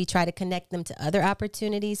tips. We try to connect them to other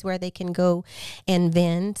opportunities where they can go and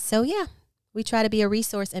vend. So yeah, we try to be a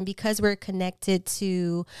resource. And because we're connected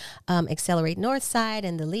to Accelerate Northside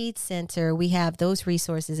and the Lead Center, we have those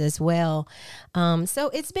resources as well. So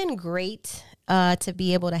it's been great to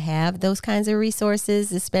be able to have those kinds of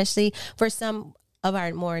resources, especially for some of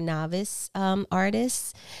our more novice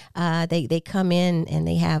artists. They come in and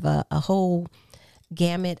they have a whole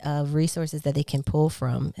gamut of resources that they can pull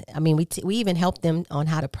from. I mean, we even help them on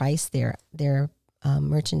how to price their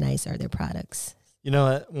merchandise or their products.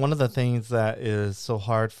 One of the things that is so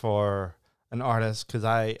hard for an artist, because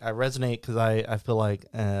I resonate, because I feel like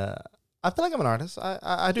I'm an artist.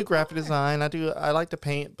 I do graphic design. I like to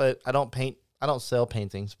paint, but I don't sell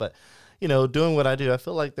paintings, but doing what I do, I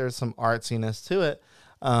feel like there's some artsiness to it.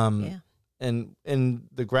 And in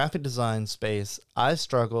the graphic design space, I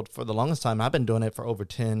struggled for the longest time. I've been doing it for over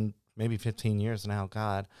 10, maybe 15 years now.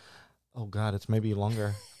 Oh God, it's maybe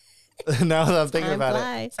longer. Now that I'm thinking about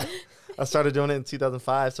it, I started doing it in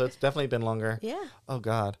 2005, so it's definitely been longer. Yeah. Oh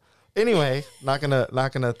God. Anyway, not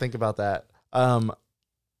gonna think about that.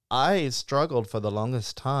 I struggled for the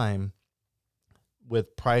longest time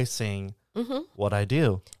with pricing what I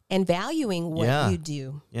do and valuing what you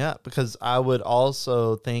do. Yeah, because I would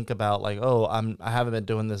also think about like, I haven't been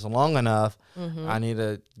doing this long enough. I need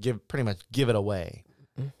to pretty much give it away.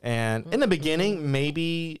 And in the beginning,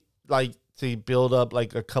 maybe like to build up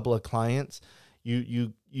like a couple of clients,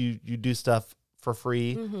 you do stuff for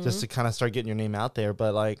free just to kind of start getting your name out there.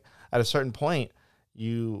 But like at a certain point,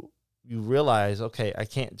 you realize, okay, I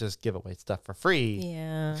can't just give away stuff for free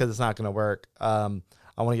because it's not going to work.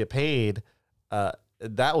 I want to get paid.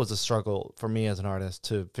 That was a struggle for me as an artist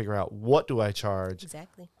to figure out, what do I charge?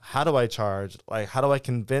 Exactly. How do I charge? Like, how do I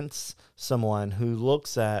convince someone who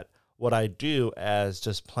looks at what I do as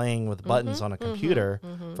just playing with buttons on a computer,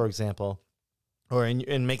 for example, or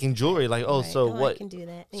in making jewelry, like, what? I can do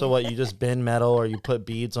that. So what? You just bend metal or you put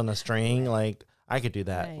beads on a string? Like, I could do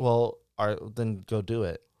that. Right. Well, then go do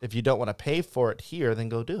it. If you don't want to pay for it here, then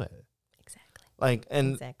go do it. Like,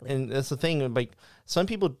 and that's the thing, like some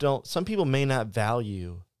people may not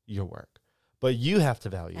value your work, but you have to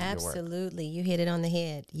value your work. Absolutely. You hit it on the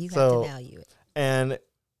head. You have to value it. And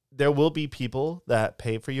there will be people that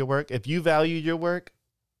pay for your work. If you value your work,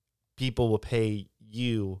 people will pay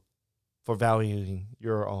you for valuing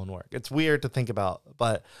your own work. It's weird to think about,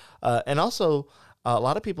 but, and also a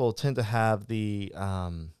lot of people tend to have the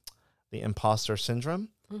imposter syndrome,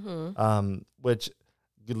 which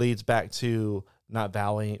leads back to not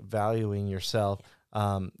valuing yourself.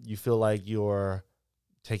 You feel like you're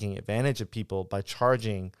taking advantage of people by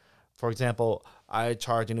charging. For example, I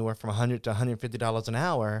charge anywhere from $100 to $150 an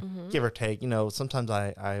hour, give or take. Sometimes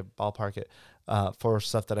I ballpark it for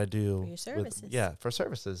stuff that I do. For your services. For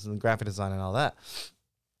services and graphic design and all that.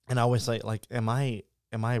 And I always say, like, am I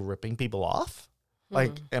ripping people off?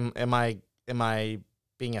 Like, am I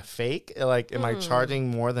being a fake? Like, am I charging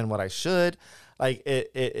more than what I should? Like,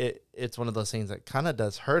 it's one of those things that kind of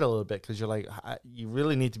does hurt a little bit, because you're like, you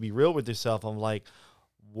really need to be real with yourself. I'm like,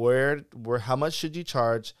 how much should you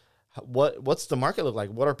charge? What's the market look like?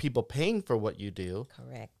 What are people paying for what you do?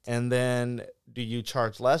 Correct. And then do you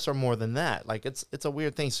charge less or more than that? Like, it's a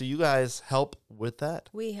weird thing. So you guys help with that?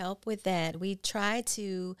 We help with that. We try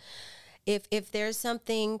to, if there's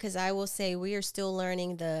something, because I will say we are still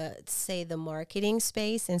learning the marketing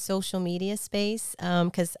space and social media space,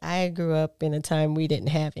 because I grew up in a time we didn't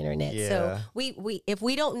have internet. Yeah. So we if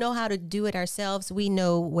we don't know how to do it ourselves, we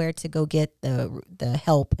know where to go get the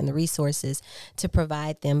help and the resources to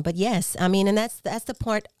provide them. But yes, I mean, and that's the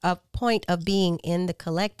point of being in the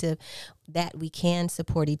collective, that we can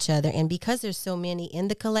support each other. And because there's so many in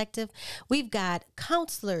the collective, we've got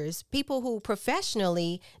counselors, people who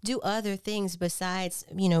professionally do other things besides,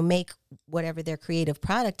 make whatever their creative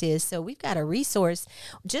product is. So we've got a resource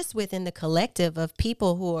just within the collective of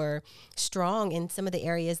people who are strong in some of the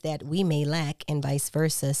areas that we may lack and vice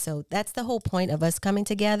versa. So that's the whole point of us coming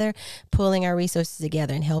together, pulling our resources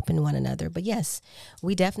together and helping one another. But yes,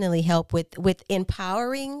 we definitely help with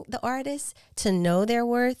empowering the artists to know their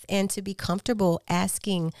worth and to be comfortable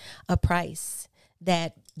asking a price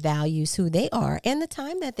that values who they are and the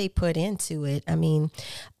time that they put into it. I mean,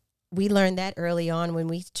 we learned that early on when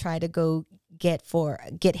we try to go get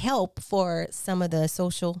help for some of the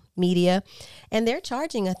social media, and they're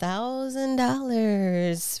charging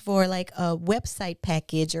 $1,000 for like a website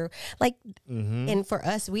package or like, and for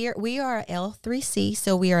us, we are L3C,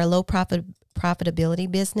 so we are a low profitability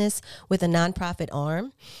business with a nonprofit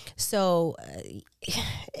arm. So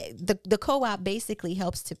the co-op basically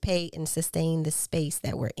helps to pay and sustain the space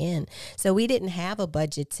that we're in. So we didn't have a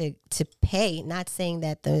budget to pay, not saying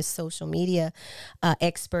that the social media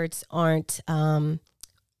experts aren't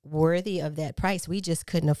worthy of that price. We just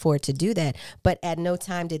couldn't afford to do that. But at no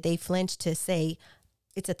time did they flinch to say,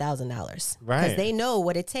 it's $1,000, right? Because they know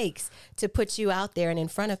what it takes to put you out there and in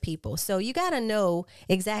front of people. So you got to know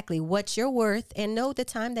exactly what you're worth and know the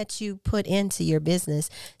time that you put into your business.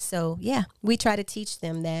 So yeah, we try to teach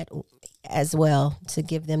them that as well, to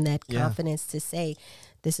give them that confidence to say,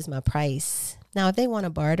 this is my price. Now, if they want to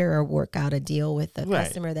barter or work out a deal with a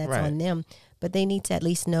customer, that's on them, but they need to at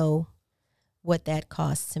least know what that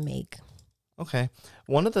costs to make. Okay.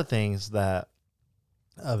 One of the things that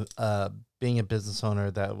being a business owner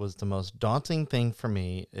that was the most daunting thing for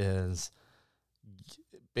me is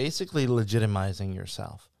basically legitimizing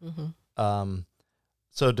yourself.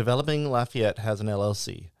 So Developing Lafayette has an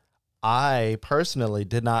LLC. I personally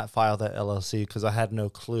did not file that LLC because I had no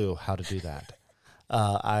clue how to do that.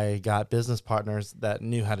 I got business partners that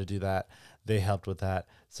knew how to do that. They helped with that.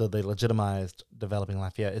 So they legitimized Developing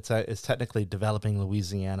Lafayette. It's technically Developing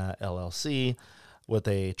Louisiana LLC, with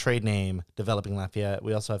a trade name, Developing Lafayette.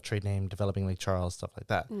 We also have trade name, Developing Lake Charles, stuff like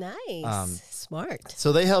that. Nice. Smart.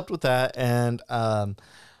 So they helped with that. And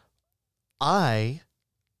I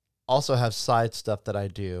also have side stuff that I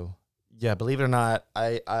do. Yeah, believe it or not,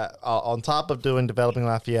 I on top of doing Developing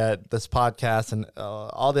Lafayette, this podcast, and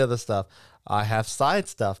all the other stuff, I have side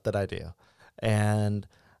stuff that I do. And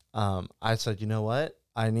I said, you know what?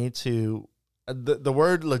 I need to... The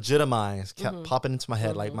word legitimize kept popping into my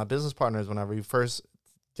head. Like my business partners, whenever we first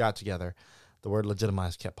got together, the word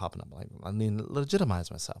legitimize kept popping up. Like, I mean,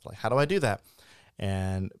 legitimize myself. Like, how do I do that?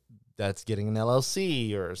 And that's getting an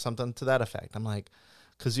LLC or something to that effect. I'm like,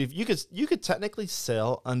 because if you could technically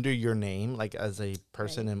sell under your name, like as a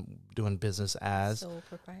person and doing business as sole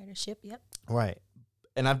proprietorship. Yep. Right.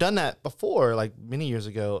 And I've done that before, like many years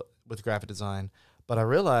ago with graphic design, but I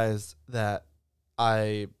realized that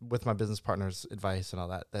with my business partner's advice and all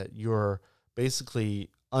that you're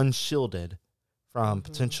basically unshielded from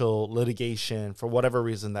potential litigation for whatever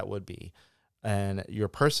reason that would be. And your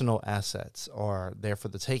personal assets are there for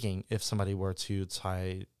the taking if somebody were to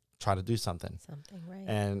try to do something. Right.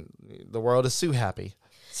 And the world is sue happy.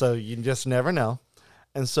 So you just never know.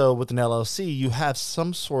 And so with an LLC, you have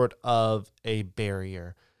some sort of a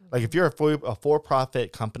barrier. Like if you're a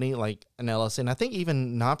for-profit company, like an LLC, and I think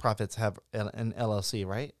even nonprofits have an LLC,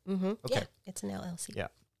 right? Okay. Yeah, it's an LLC. Yeah.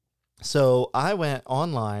 So I went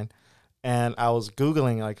online and I was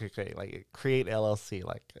Googling like create LLC,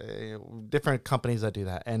 like different companies that do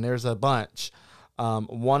that. And there's a bunch.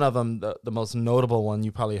 One of them, the most notable one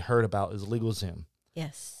you probably heard about is LegalZoom.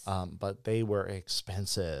 Yes. But they were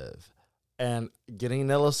expensive. And getting an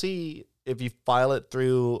LLC, if you file it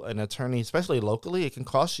through an attorney, especially locally, it can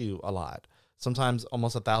cost you a lot, sometimes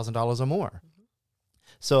almost $1,000 or more.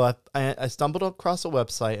 So I stumbled across a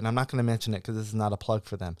website, and I'm not going to mention it because this is not a plug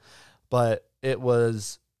for them, but it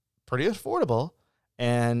was pretty affordable,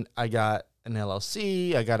 and I got an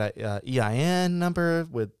LLC, I got a EIN number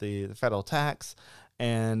with the federal tax,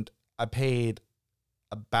 and I paid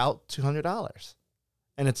about $200.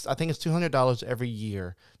 And I think it's $200 every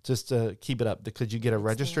year just to keep it up, because you get a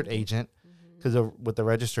registered agent. Because with the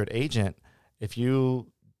registered agent, if you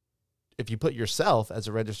put yourself as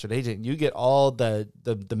a registered agent, you get all the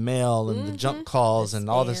mail and the junk calls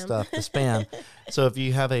and all this stuff, the spam. So if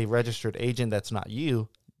you have a registered agent that's not you,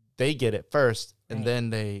 they get it first, and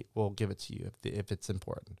then they will give it to you if it's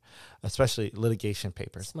important, especially litigation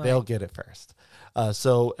papers. Smart. They'll get it first.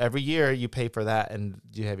 So every year you pay for that, and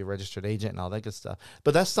you have your registered agent and all that good stuff.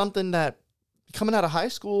 But that's something that coming out of high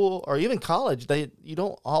school or even college, you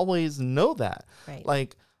don't always know that. Right.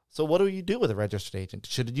 Like, so what do you do with a registered agent?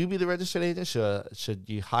 Should you be the registered agent? Should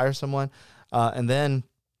you hire someone? And then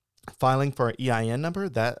filing for an EIN number,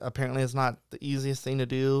 that apparently is not the easiest thing to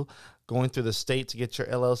do. going through the state to get your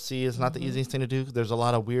LLC is not the easiest thing to do. There's a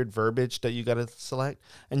lot of weird verbiage that you got to select.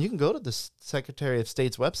 And you can go to the Secretary of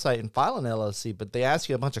State's website and file an LLC, but they ask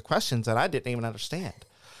you a bunch of questions that I didn't even understand.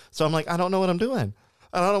 So I'm like, I don't know what I'm doing.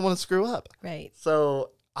 I don't want to screw up. Right. So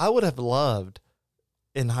I would have loved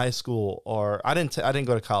in high school, or I didn't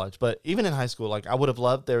go to college, but even in high school, like I would have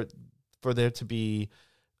loved for there to be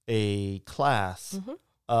a class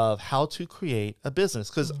of how to create a business.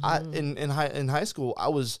 Because in high school, I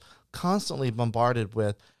was constantly bombarded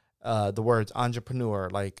with the words entrepreneur,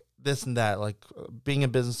 like this and that, like being a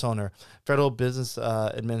business owner, federal business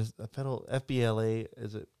federal FBLA,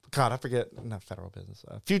 is it? God, I forget. Not federal business,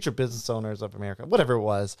 Future Business Owners of America, whatever it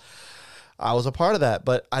was. I was a part of that,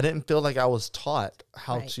 but I didn't feel like I was taught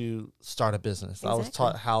how to start a business. Exactly. I was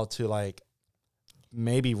taught how to like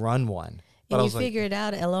maybe run one. But and you figure it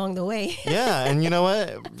out along the way. Yeah, and you know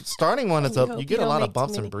what? Starting one, you get a lot of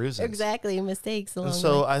bumps and bruises. Exactly, mistakes along the way.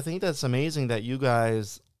 So I think that's amazing that you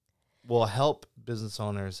guys will help business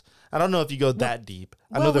owners. I don't know if you go that deep.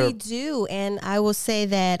 We do, and I will say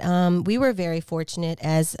that we were very fortunate.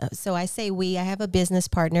 So I say we. I have a business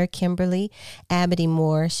partner, Kimberly Abity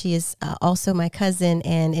Moore. She is also my cousin,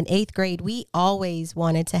 and in 8th grade, we always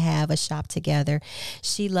wanted to have a shop together.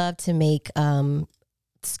 She loved to make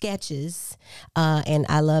sketches, and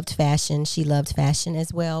I loved fashion. She loved fashion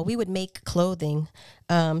as well. We would make clothing.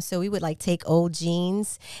 So we would like take old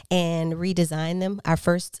jeans and redesign them. Our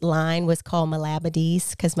first line was called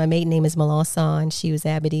Malabadies because my maiden name is Melanson. She was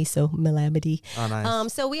Abity, so Malabady. Oh,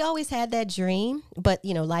 nice. So we always had that dream, but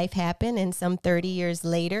life happened, and some 30 years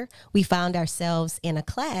later, we found ourselves in a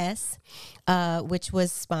class, which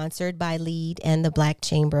was sponsored by LEAD and the Black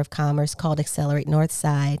Chamber of Commerce called Accelerate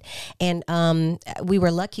Northside, and we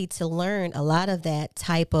were lucky to learn a lot of that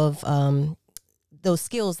type of those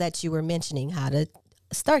skills that you were mentioning, how to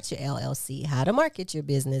start your LLC, how to market your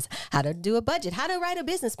business, how to do a budget, how to write a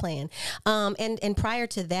business plan. And prior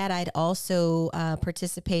to that, I'd also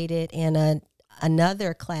participated in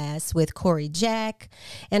another class with Corey Jack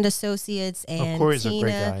and Associates and Corey's Tina. A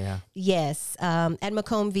great guy, yeah. Yes. At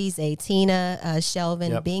Macomb Vise, Tina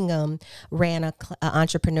Shelvin Bingham ran an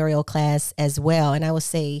entrepreneurial class as well. And I will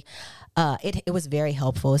say, it was very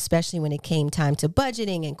helpful, especially when it came time to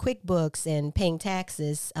budgeting and QuickBooks and paying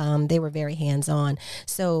taxes. They were very hands-on.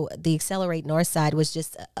 So the Accelerate Northside was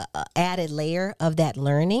just an added layer of that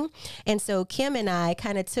learning. And so Kim and I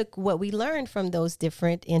kind of took what we learned from those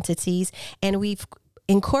different entities, and we've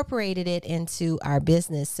incorporated it into our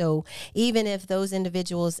business. So even if those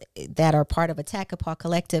individuals that are part of Attack Paw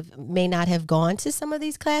Collective may not have gone to some of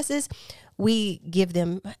these classes, we give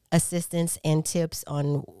them assistance and tips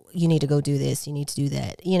on, you need to go do this, you need to do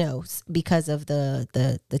that, because of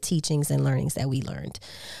the teachings and learnings that we learned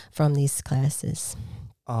from these classes.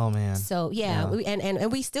 Oh man. So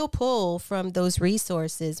and we still pull from those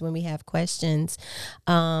resources when we have questions.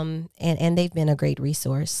 And they've been a great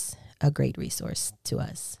resource to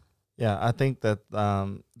us. Yeah, I think that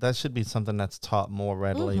that should be something that's taught more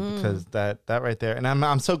readily, because that right there, and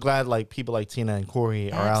I'm so glad like people like Tina and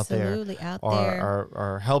Corey are out there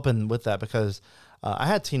are helping with that, because I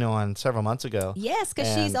had Tina on several months ago. Yes,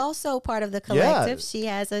 because she's also part of the collective. Yeah. She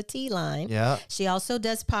has a tea line. Yeah. She also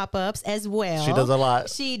does pop-ups as well. She does a lot.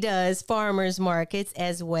 She does farmers markets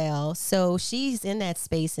as well. So she's in that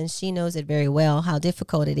space, and she knows it very well, how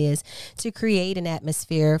difficult it is to create an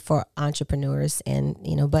atmosphere for entrepreneurs and,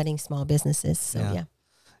 budding small businesses. So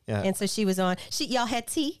yeah. And so she was on. Y'all had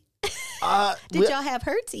tea? Did y'all have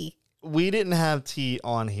her tea? We didn't have tea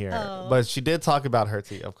on here, but she did talk about her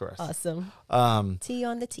tea, of course. Awesome. Tea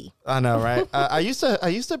on the tea. I know, right? I used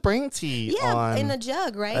to bring tea on in a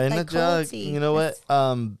jug, right? In a jug. Tea. You know what?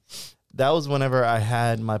 That was whenever I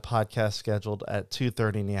had my podcast scheduled at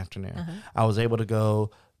 2:30 in the afternoon. I was able to go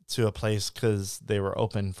to a place because they were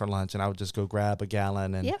open for lunch, and I would just go grab a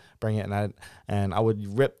gallon and bring it, and I would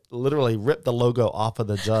literally rip the logo off of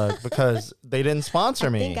the jug because they didn't sponsor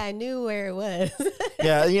me. I think I knew where it was.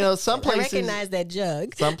 Yeah, some places I recognize that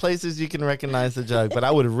jug. Some places you can recognize the jug, but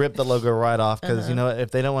I would rip the logo right off because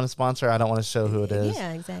if they don't want to sponsor, I don't want to show who it is.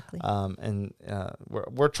 Yeah, exactly. And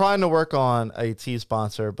we're trying to work on a tea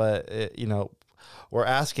sponsor, but we're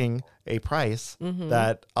asking a price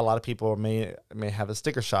that a lot of people may have a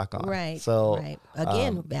sticker shock on. Right. So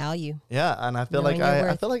again, value. Yeah, and I feel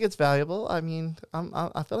I feel like it's valuable. I mean,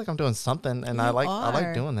 I feel like I'm doing something, and I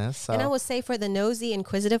like doing this. So. And I would say for the nosy,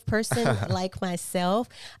 inquisitive person like myself,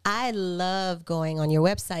 I love going on your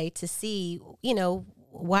website to see,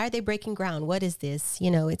 why are they breaking ground? What is this?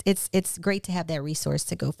 It's great to have that resource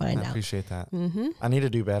to go find out. I appreciate that. I need to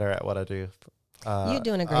do better at what I do. You're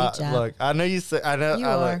doing a great job. Look, I know you say, I know you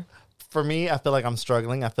are. for me, I feel like I'm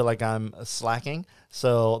struggling. I feel like I'm slacking.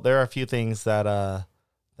 So there are a few things that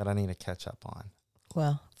I need to catch up on.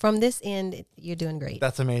 Well, from this end, you're doing great.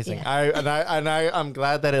 That's amazing. Yeah. I'm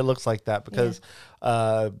glad that it looks like that because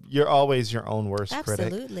you're always your own worst critic.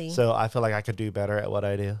 Absolutely. So I feel like I could do better at what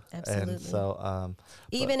I do. Absolutely. And so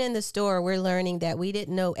even in the store, we're learning that we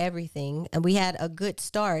didn't know everything, and we had a good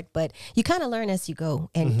start, but you kind of learn as you go.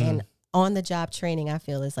 And on the job training, I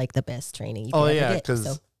feel, is like the best training you can ever get.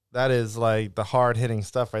 Because that is like the hard hitting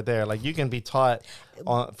stuff right there. Like you can be taught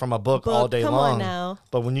from a book all day come long, on now.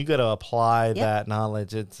 but when you got to apply that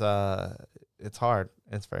knowledge, it's hard.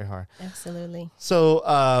 It's very hard. Absolutely.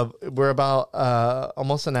 So we're about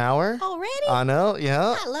almost an hour already. I know.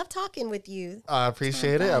 Yeah. I love talking with you. I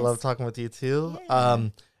appreciate it. I love talking with you too. Yeah.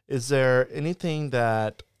 Is there anything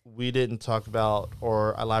that we didn't talk about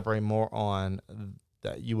or elaborate more on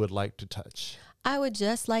that you would like to touch? I would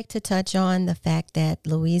just like to touch on the fact that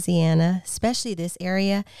Louisiana, especially this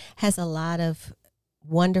area, has a lot of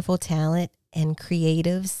wonderful talent and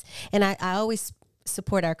creatives. And I always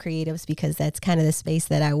support our creatives because that's kind of the space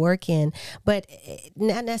that I work in. But it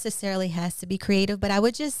not necessarily has to be creative. But I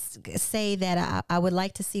would just say that I would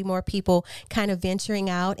like to see more people kind of venturing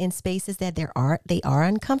out in spaces that they are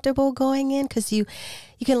uncomfortable going in, because you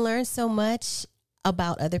can learn so much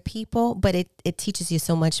about other people, but it teaches you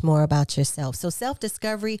so much more about yourself. So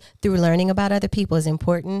self-discovery through learning about other people is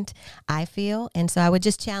important, I feel. And so I would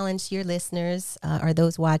just challenge your listeners or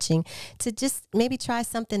those watching to just maybe try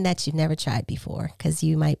something that you've never tried before, because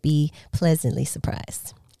you might be pleasantly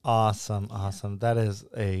surprised. Awesome. That is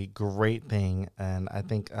a great thing. And I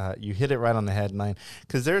think you hit it right on the head, Nine,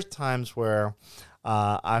 because there's times where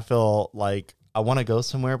I feel like I want to go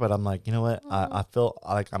somewhere, but I'm like, you know what? I feel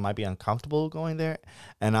like I might be uncomfortable going there.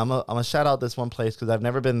 And I'm a shout out this one place because I've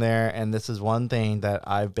never been there. And this is one thing that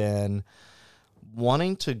I've been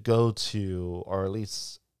wanting to go to, or at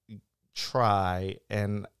least try.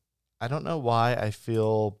 And I don't know why I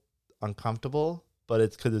feel uncomfortable, but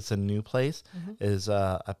it's because it's a new place.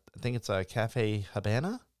 I think it's a Cafe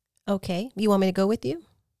Habana. Okay. You want me to go with you?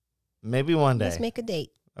 Maybe one day. Let's make a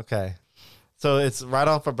date. Okay. So it's right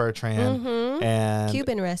off of Bertrand, and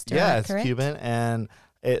Cuban restaurant. Yeah, it's correct? Cuban, and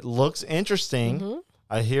it looks interesting.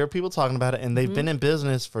 I hear people talking about it, and they've been in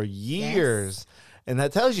business for years, and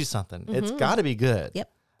that tells you something. It's got to be good.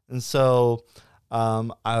 Yep. And so,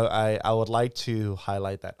 I would like to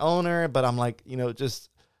highlight that owner, but I'm like,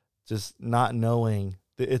 just not knowing.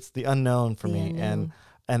 It's the unknown for me, and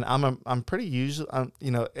I'm pretty usually,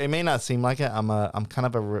 it may not seem like it. I'm kind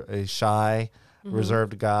of a shy,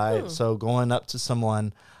 reserved guy. So going up to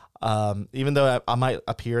someone, even though I might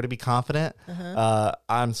appear to be confident,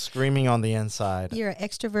 I'm screaming on the inside. You're an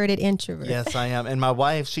extroverted introvert. Yes, I am. And my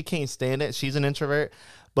wife, she can't stand it. She's an introvert,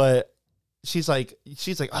 but she's like,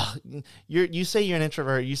 oh, you say you're an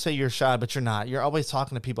introvert, you say you're shy, but you're not. You're always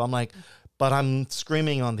talking to people. I'm like, but I'm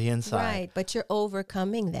screaming on the inside. Right, but you're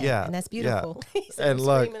overcoming that. Yeah, and that's beautiful. Yeah. So and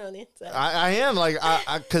look, screaming on the inside. I am like,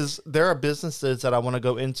 because there are businesses that I want to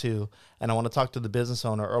go into, and I want to talk to the business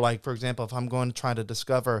owner. Or like, for example, if I'm going to try to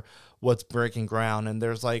discover what's breaking ground, and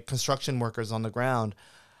there's like construction workers on the ground,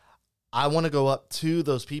 I want to go up to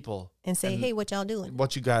those people and say, hey, what y'all doing?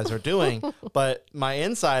 What you guys are doing. But my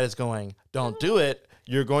inside is going, don't do it.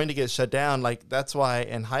 You're going to get shut down. Like, that's why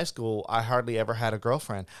in high school, I hardly ever had a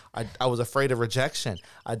girlfriend. I was afraid of rejection.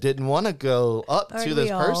 I didn't want to go up to this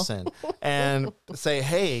person and say,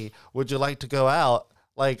 hey, would you like to go out?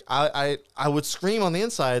 Like, I would scream on the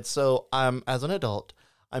inside. So as an adult,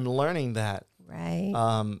 I'm learning that. Right.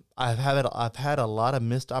 I've had a lot of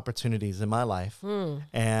missed opportunities in my life.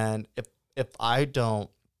 And if I don't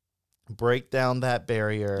break down that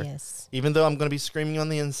barrier, even though I'm going to be screaming on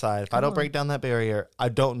the inside, if I don't break down that barrier, I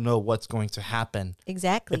don't know what's going to happen.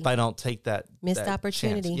 Exactly. If I don't take that missed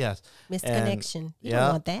opportunity. Chance. Yes. Missed connection. You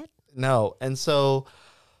don't want that. No. And so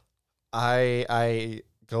I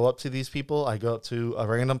go up to these people. I go up to a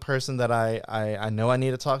random person that I know I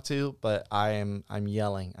need to talk to, but I'm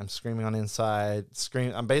yelling. I'm screaming on the inside.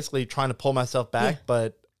 I'm basically trying to pull myself back,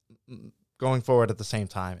 but going forward at the same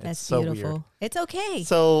time. That's it's so beautiful. weird. It's okay.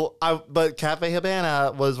 So but Cafe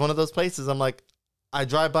Habana was one of those places. I'm like, I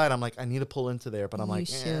drive by and I'm like, I need to pull into there, but I'm like,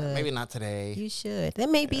 maybe not today. You should. That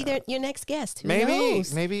may be your next guest. Who maybe,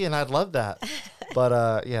 knows? maybe, and I'd love that.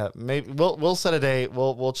 But maybe we'll set a date.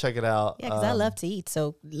 We'll check it out. Yeah, because I love to eat.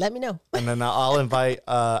 So let me know. And then I'll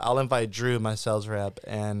invite Drew, my sales rep,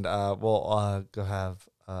 and we'll go have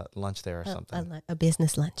lunch there or something. A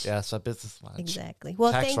business lunch. Yes, a business lunch. Exactly.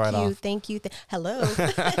 Well, Tax thank write-off. you. Thank you. Hello.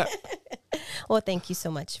 Well, thank you so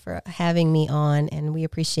much for having me on, and we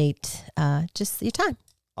appreciate just your time.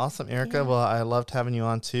 Awesome, Erica. Yeah. Well, I loved having you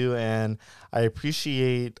on too, and I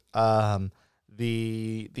appreciate the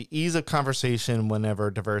ease of conversation whenever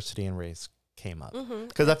diversity and race came up,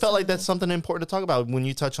 because I felt like that's something important to talk about. When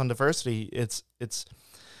you touch on diversity, it's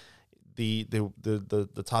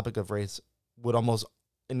the topic of race would almost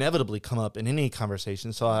inevitably come up in any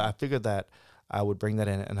conversation. So I figured that I would bring that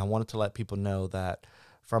in, and I wanted to let people know that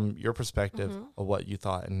from your perspective of what you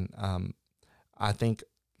thought. And I think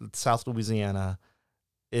South Louisiana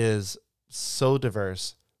is so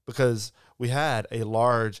diverse because we had a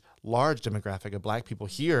large demographic of Black people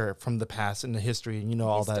here from the past and the history, and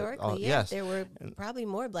all that. Yes, there were probably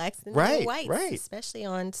more Blacks than Right, there were whites, right. especially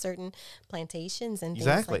on certain plantations and things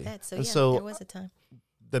Exactly. like that. So And yeah, so there was a time.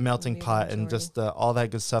 the melting We were the pot and majority. just all that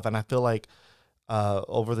good stuff. And I feel like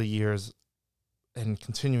over the years and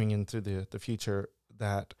continuing into the future,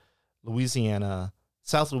 that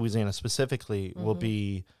South Louisiana specifically, will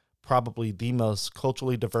be probably the most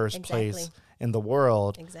culturally diverse place in the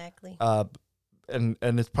world. Exactly. And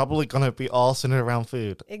it's probably going to be all centered around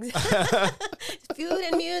food. Food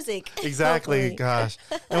and music. Exactly. hopefully. Gosh.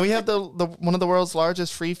 And we have the one of the world's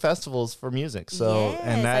largest free festivals for music. So, yes,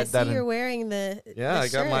 and I that see you're wearing the I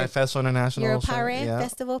got my shirt. Festival International You're a shirt. Paran, Yeah.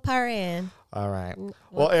 Festival Paran. All right.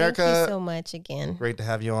 Well, Erica, thank you so much again. great to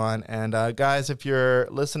have you on. And guys, if you're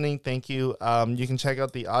listening, thank you. You can check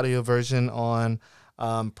out the audio version on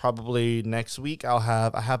probably next week. I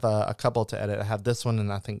have a couple to edit. I have this one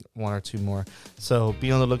and I think one or two more. So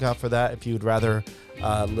be on the lookout for that. If you would rather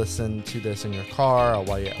listen to this in your car or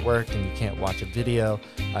while you're at work and you can't watch a video,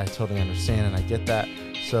 I totally understand and I get that.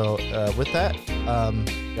 So with that,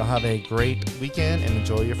 y'all have a great weekend and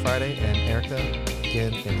enjoy your Friday. And Erica,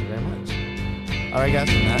 again, thank you very much. All right, guys,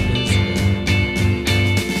 and that is